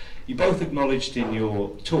document. You both acknowledged in your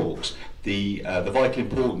talks the vital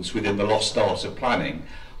importance within the lost art of planning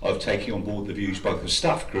of taking on board the views both of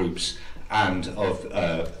staff groups and of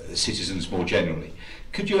citizens more generally.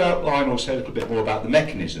 Could you outline or say a little bit more about the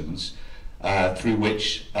mechanisms through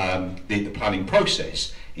which the planning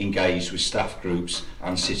process engaged with staff groups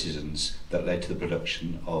and citizens that led to the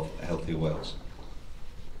production of A Healthier Wales?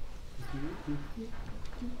 Yeah.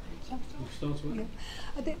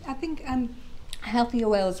 I think Healthier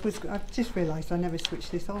Wales was, I've just realised I never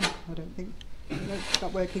switched this on, I don't think. It's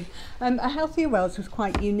not working. A Healthier Wales was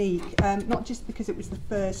quite unique, not just because it was the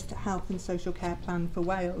first health and social care plan for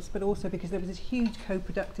Wales, but also because there was a huge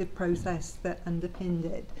co-productive process that underpinned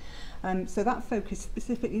it. So that focused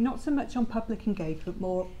specifically not so much on public engagement,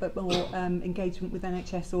 but more engagement with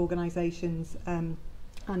NHS organisations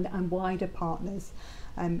and wider partners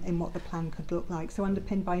in what the plan could look like. So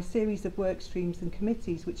underpinned by a series of work streams and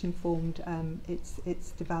committees which informed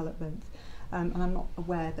its development. And I'm not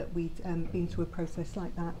aware that we'd been through a process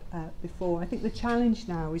like that before. I think the challenge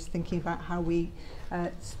now is thinking about how we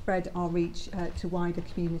spread our reach to wider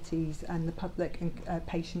communities and the public and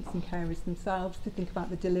patients and carers themselves, to think about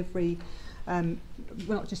the delivery, well,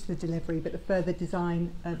 not just the delivery, but the further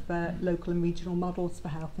design of local and regional models for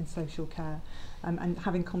health and social care, and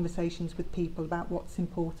having conversations with people about what's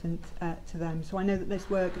important to them. So I know that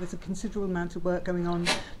there's a considerable amount of work going on,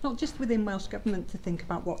 not just within Welsh Government to think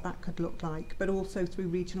about what that could look like, but also through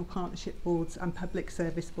regional partnership boards and public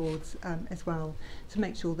service boards as well, to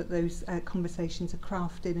make sure that those conversations are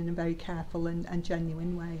crafted in a very careful and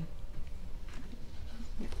genuine way.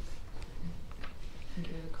 Thank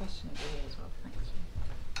you. A question over here as well. Thanks.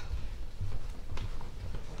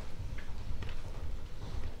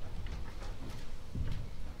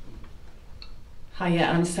 Hi,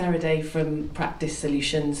 yeah, I'm Sarah Day from Practice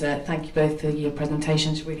Solutions. Thank you both for your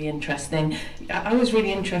presentations, really interesting. I was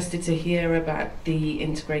really interested to hear about the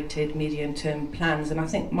integrated medium-term plans, and I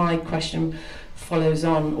think my question follows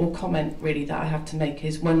on, or comment really that I have to make,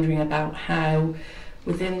 is wondering about how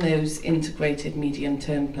within those integrated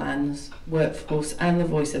medium-term plans, workforce and the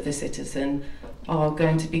voice of the citizen are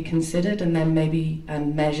going to be considered and then maybe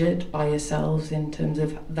measured by yourselves in terms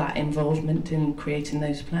of that involvement in creating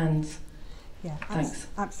those plans. Yeah, Thanks.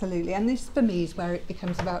 Absolutely. And this, for me, is where it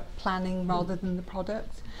becomes about planning rather than the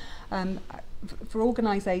product. For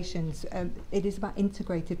organisations, it is about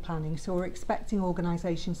integrated planning. So we're expecting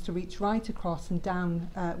organisations to reach right across and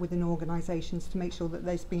down within organisations to make sure that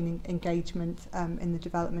there's been engagement in the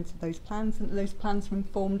development of those plans, and those plans are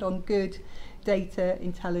informed on good data,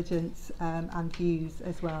 intelligence and views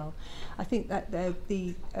as well. I think that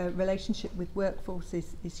the relationship with workforce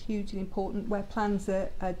is hugely important. Where plans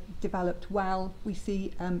are developed well, we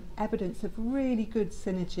see evidence of really good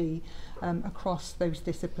synergy across those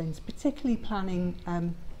disciplines, particularly planning,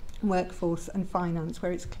 workforce and finance,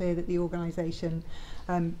 where it's clear that the organisation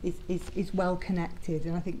is well connected,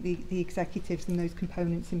 and I think the executives and those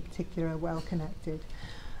components in particular are well connected.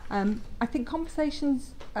 I think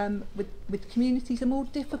conversations with communities are more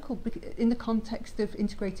difficult in the context of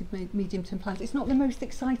integrated medium-term plans. It's not the most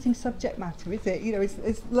exciting subject matter, is it? You know,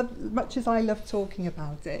 as much as I love talking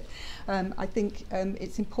about it, I think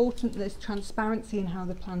it's important that there's transparency in how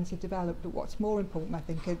the plans are developed, but what's more important, I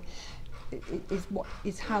think,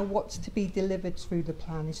 is how what's to be delivered through the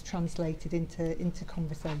plan is translated into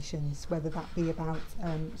conversations, whether that be about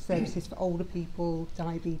services for older people,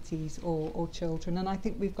 diabetes or children. And I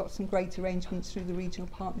think we've got some great arrangements through the regional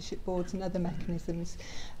partnership boards and other mechanisms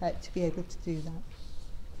to be able to do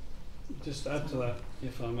that. Just to add to that,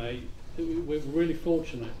 if I may, we're really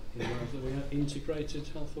fortunate in Wales that we have integrated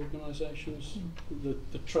health organisations.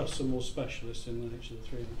 The trusts are more specialists in the nature of the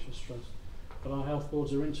three NHS trusts. But our health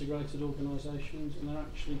boards are integrated organisations, and they're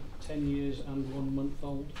actually 10 years and 1 month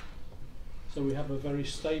old. So we have a very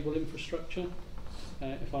stable infrastructure.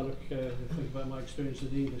 If I think about my experience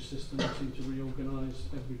with the English system, they seem to reorganise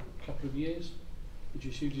every couple of years, which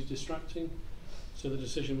is hugely distracting. So the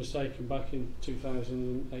decision was taken back in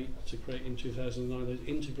 2008 to create in 2009 those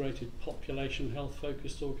integrated population health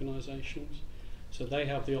focused organisations. So they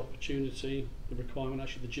have the opportunity, the requirement,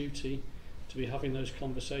 actually the duty, to be having those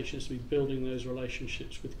conversations, to be building those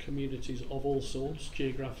relationships with communities of all sorts,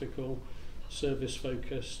 geographical,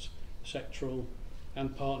 service-focused, sectoral,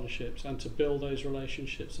 and partnerships, and to build those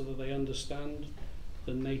relationships so that they understand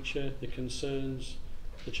the nature, the concerns,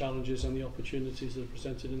 the challenges and the opportunities that are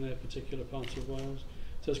presented in their particular part of Wales.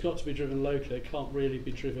 So it's got to be driven locally, it can't really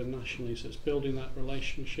be driven nationally, so it's building that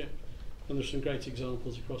relationship, and there's some great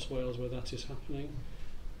examples across Wales where that is happening.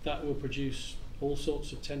 That will produce all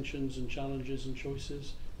sorts of tensions and challenges and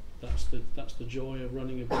choices. That's the joy of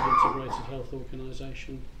running a big integrated health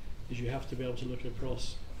organisation, is you have to be able to look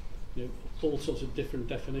across, you know, all sorts of different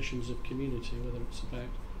definitions of community, whether it's about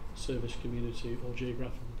service community or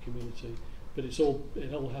geographical community, but it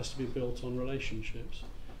all has to be built on relationships.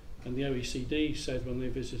 And the OECD said when they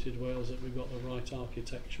visited Wales that we've got the right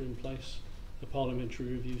architecture in place. The parliamentary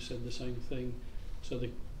review said the same thing. So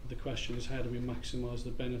the question is, how do we maximise the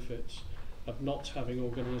benefits of not having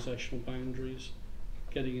organisational boundaries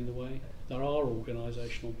getting in the way? There are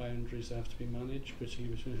organisational boundaries that have to be managed,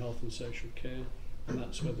 particularly between health and social care, and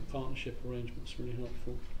that's where the partnership arrangement's really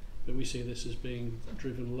helpful. But we see this as being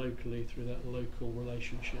driven locally through that local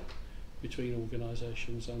relationship between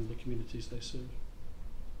organisations and the communities they serve.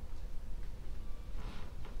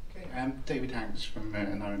 Okay, I'm David Hanks from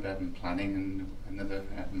Northern Urban Planning, and another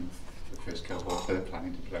the first cohort for the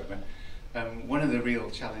planning diploma. One of the real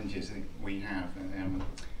challenges that we have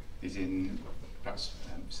is in perhaps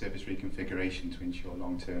service reconfiguration to ensure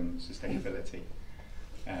long-term sustainability.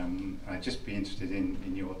 I'd just be interested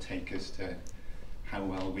in your take as to how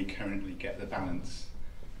well we currently get the balance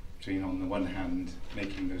between, on the one hand,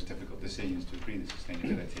 making those difficult decisions to agree the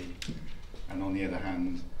sustainability, and on the other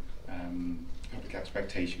hand, public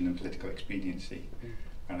expectation and political expediency.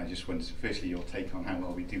 And I just wanted to, firstly, your take on how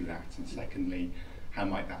well we do that, and secondly, how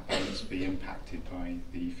might that balance be impacted by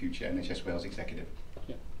the future NHS Wales executive?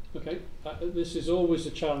 Yeah. Okay. This is always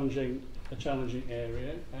a challenging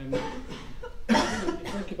area, and if you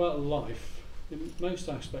think about life, in most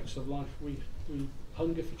aspects of life, we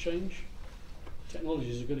hunger for change. Technology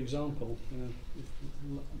is a good example.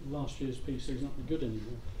 Last year's PC is not good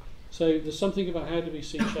anymore. So there's something about how do we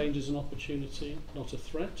see change as an opportunity, not a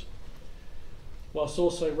threat, whilst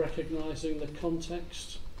also recognising the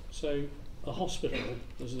context. So a hospital,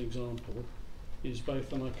 as an example, is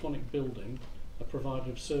both an iconic building a provider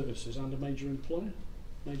of services and a major employer,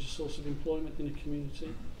 major source of employment in a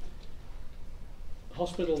community.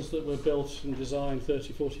 Hospitals that were built and designed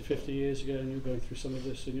 30, 40, 50 years ago, and you're going through some of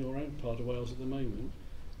this in your own part of Wales at the moment,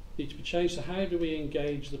 need to be changed. So how do we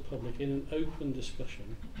engage the public in an open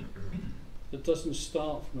discussion that doesn't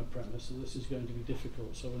start from a premise that this is going to be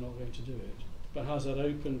difficult, so we're not going to do it, but has that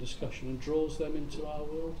open discussion and draws them into our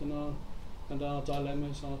world and our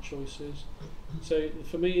dilemmas, our choices. So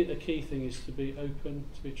for me, the key thing is to be open,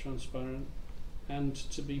 to be transparent, and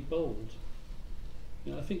to be bold.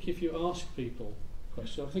 You know, I think if you ask people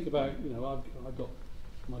questions, I think about, you know, I've got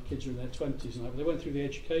my kids are in their 20s now, but they went through the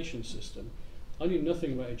education system. I knew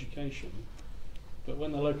nothing about education, but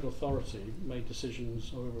when the local authority made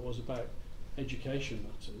decisions, or whatever it was, about education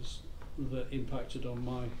matters that impacted on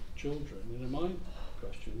my children, you know, my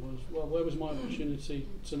question was, well, where was my opportunity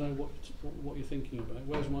to know what you're thinking about?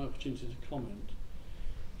 Where's my opportunity to comment?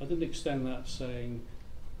 I didn't extend that saying,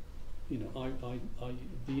 you know,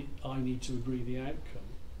 I need to agree the outcome.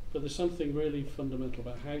 But there's something really fundamental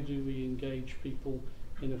about how do we engage people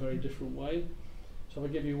in a very different way. So I'll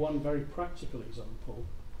give you one very practical example,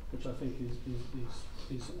 which I think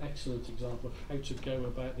is an excellent example of how to go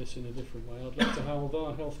about this in a different way. I'd like to have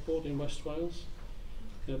our health board in West Wales.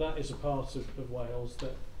 Now, that is a part of Wales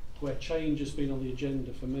where change has been on the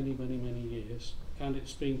agenda for many, many, many years, and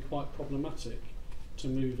it's been quite problematic to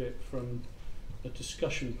move it from a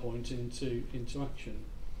discussion point into action.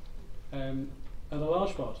 And a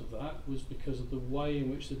large part of that was because of the way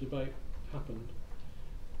in which the debate happened.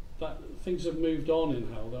 That things have moved on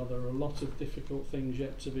in Hull. There are a lot of difficult things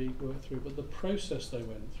yet to be worked through, but the process they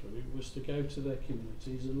went through was to go to their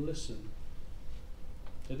communities and listen.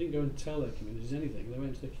 They didn't go and tell their communities anything. They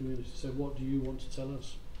went to their communities and said, what do you want to tell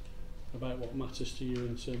us about what matters to you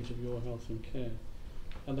in terms of your health and care?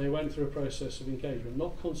 And they went through a process of engagement,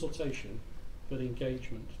 not consultation, but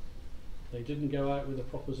engagement. They didn't go out with a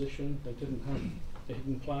proposition. They didn't have a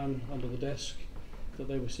hidden plan under the desk that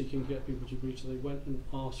they were seeking to get people to agree to. They went and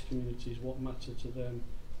asked communities what mattered to them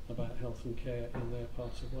about health and care in their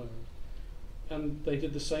part of Wales. And they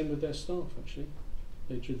did the same with their staff, actually.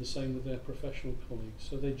 They did the same with their professional colleagues.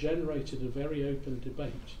 So they generated a very open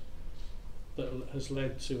debate that has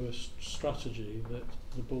led to a strategy that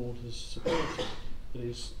the board has supported, that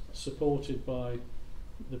is supported by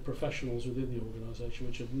the professionals within the organisation,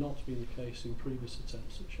 which had not been the case in previous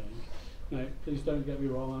attempts at change. Now, please don't get me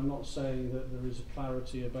wrong, I'm not saying that there is a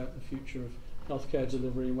clarity about the future of healthcare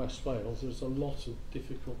delivery in West Wales. There's a lot of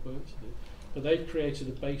difficult work to do. But they've created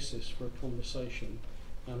a basis for a conversation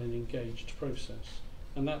and an engaged process.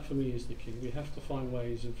 And that, for me, is the key. We have to find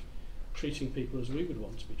ways of treating people as we would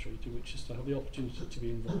want to be treated, which is to have the opportunity to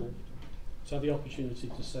be involved, to have the opportunity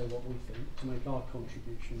to say what we think, to make our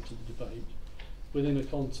contribution to the debate, within a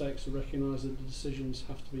context to recognise that the decisions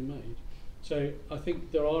have to be made. So I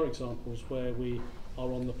think there are examples where we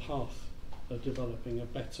are on the path of developing a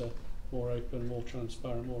better, more open, more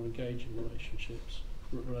transparent, more engaging relationship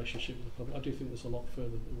with the public. I do think there's a lot further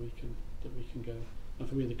that we can go. And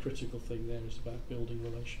for me, the critical thing there is about building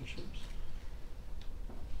relationships.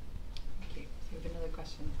 Thank you. So we have another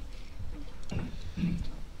question.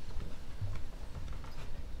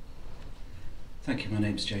 Thank you. My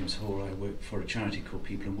name's James Hall. I work for a charity called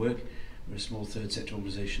People and Work. We're a small third sector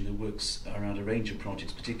organisation that works around a range of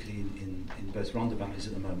projects, particularly in both Rhondda valleys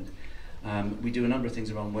at the moment. We do a number of things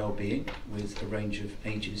around well-being with a range of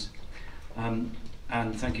ages. And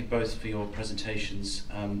thank you both for your presentations.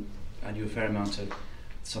 I knew a fair amount of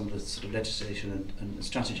some of the sort of legislation and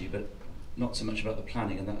strategy, but not so much about the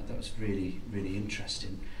planning, and that was really, really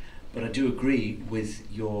interesting. But I do agree with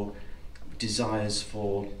your desires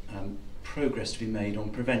for progress to be made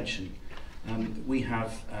on prevention. We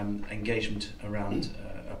have engagement around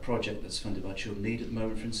a project that's funded by Children Lead at the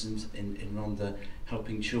moment, for instance, in Rhondda,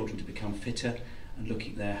 helping children to become fitter and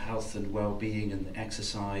looking at their health and well-being and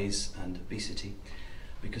exercise and obesity,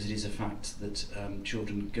 because it is a fact that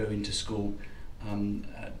children go into school,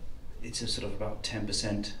 it's a sort of about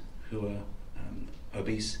 10% who are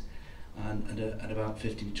obese, and about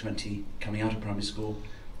 15 to 20 coming out of primary school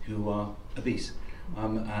who are obese.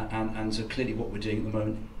 And so clearly what we're doing at the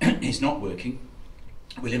moment is not working.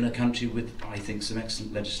 We live in a country with, I think, some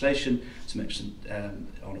excellent legislation, some excellent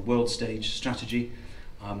on a world stage strategy,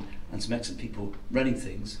 and some excellent people running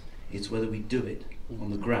things. It's whether we do it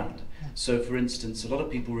on the ground. So, for instance, a lot of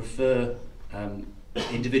people refer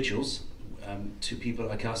individuals to people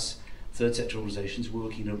like us, third sector organisations. We're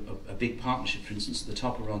working in a big partnership, for instance, at the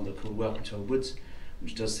top of Rhondda called Welcome to Our Woods,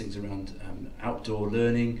 which does things around outdoor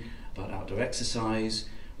learning, about outdoor exercise.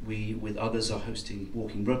 We, with others, are hosting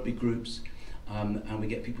walking rugby groups, and we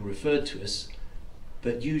get people referred to us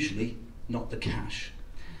but usually not the cash.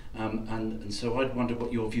 And so I'd wonder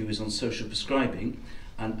what your view is on social prescribing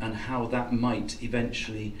and how that might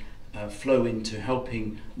eventually flow into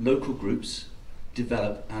helping local groups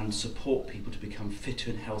develop and support people to become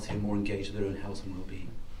fitter and healthier, more engaged with their own health and well-being.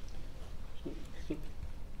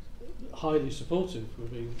 Highly supportive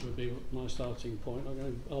would be my starting point.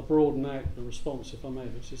 I'll broaden out the response if I may,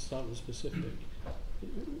 but just start with specific.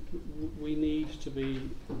 We need to be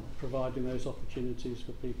providing those opportunities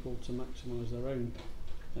for people to maximise their own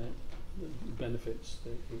benefits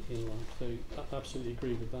in life. So I absolutely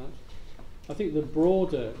agree with that. I think the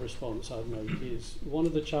broader response I'd make is one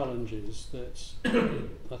of the challenges that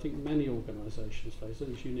I think many organisations face,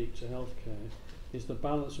 and it's unique to healthcare, is the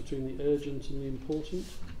balance between the urgent and the important.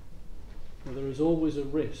 Now, there is always a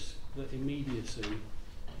risk that immediacy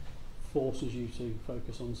forces you to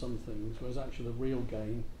focus on some things, whereas actually the real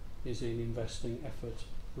gain is in investing effort,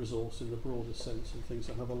 resource in the broader sense and things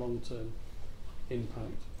that have a long-term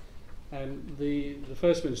impact. The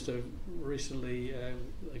First Minister recently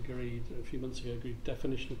agreed, a few months ago, agreed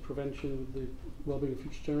definition of prevention with the Wellbeing of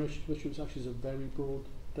Future Generation Commission, which actually is a very broad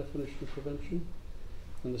definition of prevention.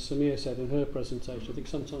 And as Samia said in her presentation, I think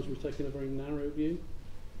sometimes we've taken a very narrow view.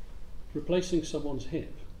 Replacing someone's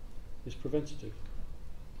hip is preventative.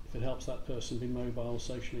 If it helps that person be mobile,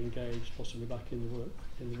 socially engaged, possibly back in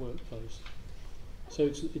the workplace. So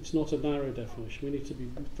it's not a narrow definition. We need to be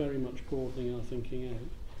very much broadening our thinking out.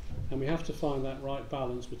 And we have to find that right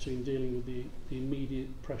balance between dealing with the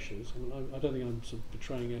immediate pressures. I mean, I don't think I'm sort of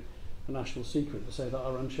betraying a national secret to say that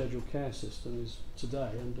our unscheduled care system is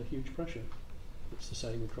today under huge pressure. It's the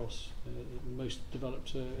same across most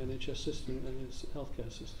developed NHS system and its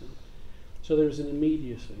healthcare system. So there is an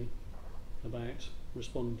immediacy about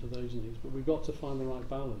responding to those needs, but we've got to find the right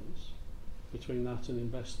balance between that and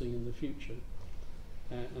investing in the future.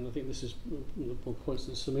 And I think this is the points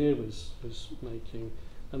that Samia was making.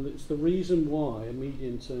 And it's the reason why a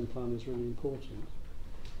medium-term plan is really important.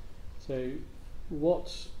 So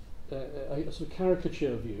what a sort of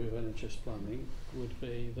caricature view of NHS planning would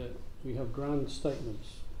be that we have grand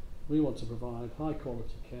statements. We want to provide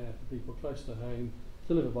high-quality care for people close to home,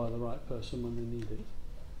 delivered by the right person when they need it.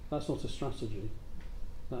 That's not a strategy.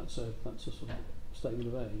 That's a sort of statement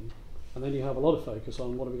of aim. And then you have a lot of focus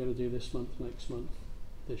on what are we going to do this month, next month,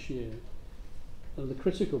 this year. And the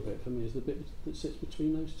critical bit for me is the bit that sits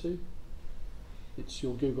between those two. It's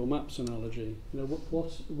your Google Maps analogy. You know,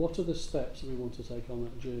 what are the steps that we want to take on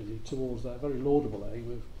that journey towards that very laudable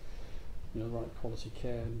aim of, you know, right quality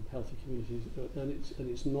care and healthy communities? And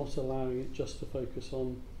it's not allowing it just to focus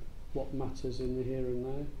on what matters in the here and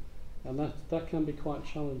now. And that can be quite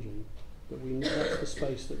challenging. But that's the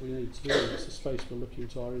space that we need to be in. It's the space we're looking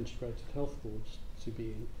to our integrated health boards to be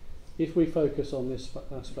in. If we focus on this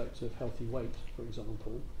aspect of healthy weight, for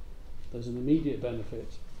example, there's an immediate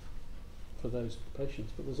benefit for those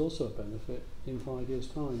patients, but there's also a benefit in 5 years'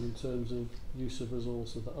 time in terms of use of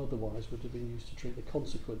resources that otherwise would have been used to treat the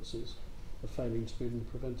consequences of failing to move in the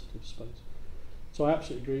preventative space. So I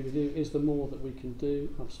absolutely agree with you. Is there more that we can do?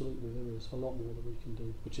 Absolutely there is. A lot more that we can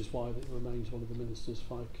do, which is why it remains one of the Minister's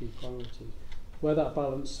 5 key priorities. Where that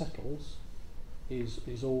balance settles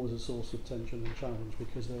is always a source of tension and challenge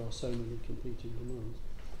because there are so many competing demands.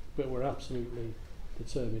 But we're absolutely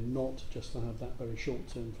determined not just to have that very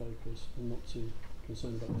short-term focus and not to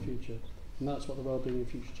concern about the future. And that's what the Wellbeing of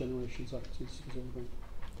Future Generations Act is all about.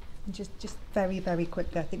 And just very, very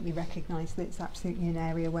quickly, I think we recognise that it's absolutely an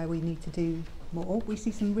area where we need to do more. We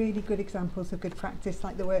see some really good examples of good practice,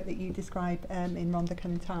 like the work that you describe in Rhondda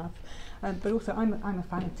and Taff. But also, I'm a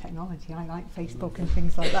fan of technology. I like Facebook and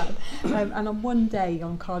things like that. And on one day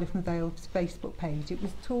on Cardiff Vale's Facebook page, it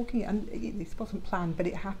was talking, and this wasn't planned, but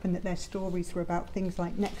it happened that their stories were about things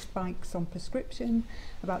like next bikes on prescription,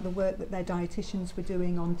 about the work that their dietitians were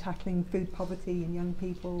doing on tackling food poverty in young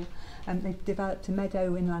people. They've developed a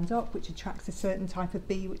meadow in Landock which attracts a certain type of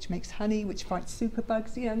bee which makes honey, which fights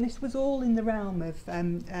superbugs. You know, and this was all in the realm of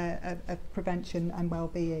prevention and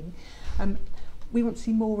well-being. We want to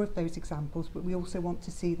see more of those examples, but we also want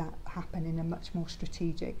to see that happen in a much more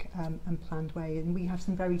strategic and planned way. And we have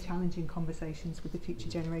some very challenging conversations with the Future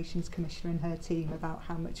Generations Commissioner and her team about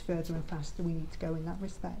how much further and faster we need to go in that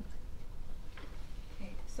respect.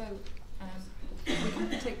 Okay, so we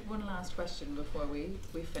can take one last question before we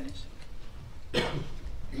finish.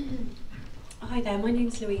 Hi there, my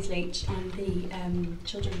name's Louise Leach. I'm the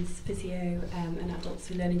Children's Physio and Adults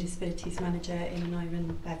with Learning Disabilities Manager in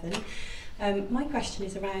Iron Bevan. My question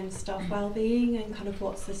is around staff wellbeing and kind of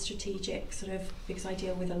what's the strategic sort of, because I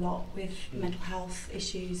deal with a lot with mental health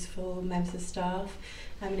issues for members of staff,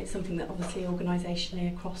 and it's something that obviously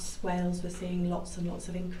organisationally across Wales we're seeing lots and lots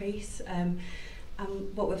of increase. And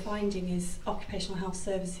what we're finding is occupational health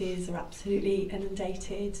services are absolutely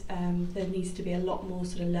inundated. There needs to be a lot more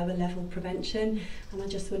sort of lower level prevention, and I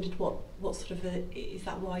just wondered what sort of is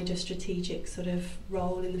that wider strategic sort of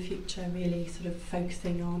role in the future really sort of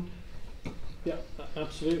focusing on? Yeah,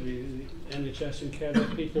 absolutely. The NHS and care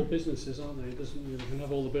are people businesses, aren't they? It doesn't, we can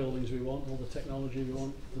have all the buildings we want, all the technology we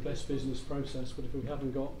want, the best business process, but if we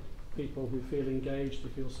haven't got people who feel engaged, who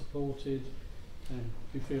feel supported,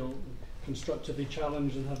 who feel constructively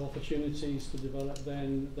challenged and have opportunities to develop,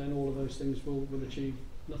 then all of those things will achieve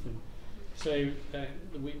nothing. So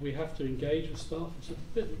we have to engage with staff.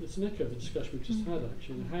 It's an echo of the discussion we've just had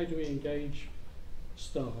actually. How do we engage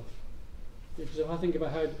staff? Because if I think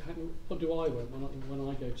about what do I want when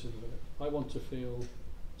I go to work, I want to feel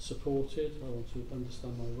supported, I want to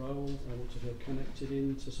understand my role, I want to feel connected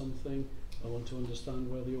into something, I want to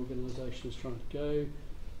understand where the organisation is trying to go,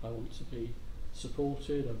 I want to be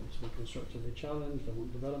supported, I want to be constructively challenged, I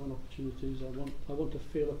want development opportunities, I want to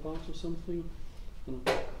feel a part of something, and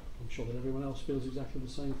I'm sure that everyone else feels exactly the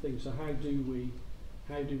same thing. So how do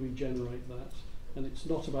we generate that? And it's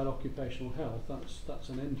not about occupational health, that's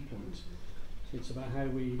an end point. It's about how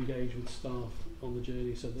we engage with staff on the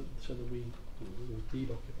journey so that we need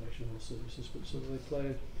occupational health services, but so that they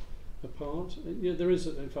play a part. And, yeah, there is,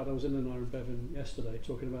 in fact, I was in an Iron Bevan yesterday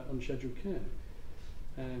talking about unscheduled care.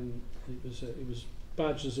 It was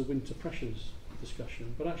badged as a winter pressures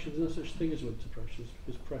discussion, but actually there's no such thing as winter pressures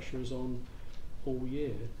because pressure is on all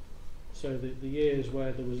year. So the years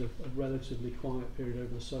where there was a relatively quiet period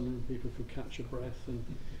over the summer and people could catch a breath and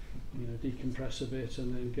decompress a bit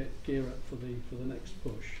and then gear up for the next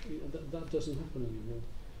push, that doesn't happen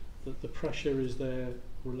anymore. The pressure is there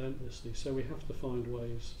relentlessly, so we have to find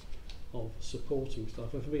ways of supporting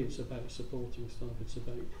staff. And for me it's about supporting staff, it's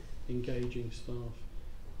about engaging staff,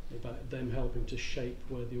 about them helping to shape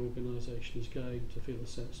where the organisation is going, to feel a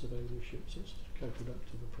sense of ownership. So it's a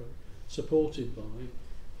co-productive approach, supported by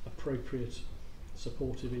appropriate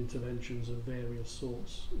supportive interventions of various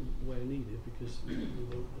sorts where needed, because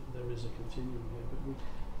there is a continuum here.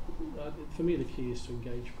 But for me the key is to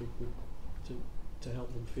engage people, to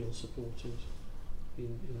help them feel supported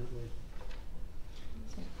in that way.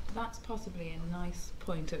 So that's possibly a nice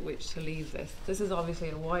point at which to leave this. This is obviously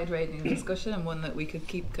a wide-ranging discussion and one that we could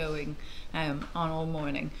keep going on all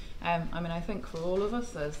morning. I think for all of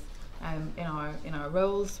us as in our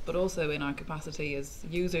roles, but also in our capacity as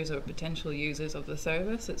users or potential users of the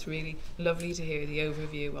service, it's really lovely to hear the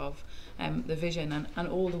overview of the vision and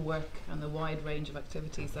all the work and the wide range of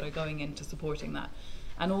activities that are going into supporting that.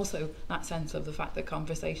 And also that sense of the fact that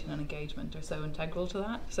conversation and engagement are so integral to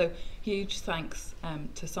that. So huge thanks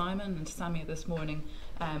to Simon and to Samia this morning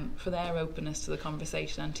for their openness to the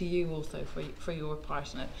conversation, and to you also for your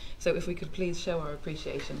part in it. So if we could please show our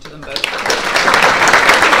appreciation to them both.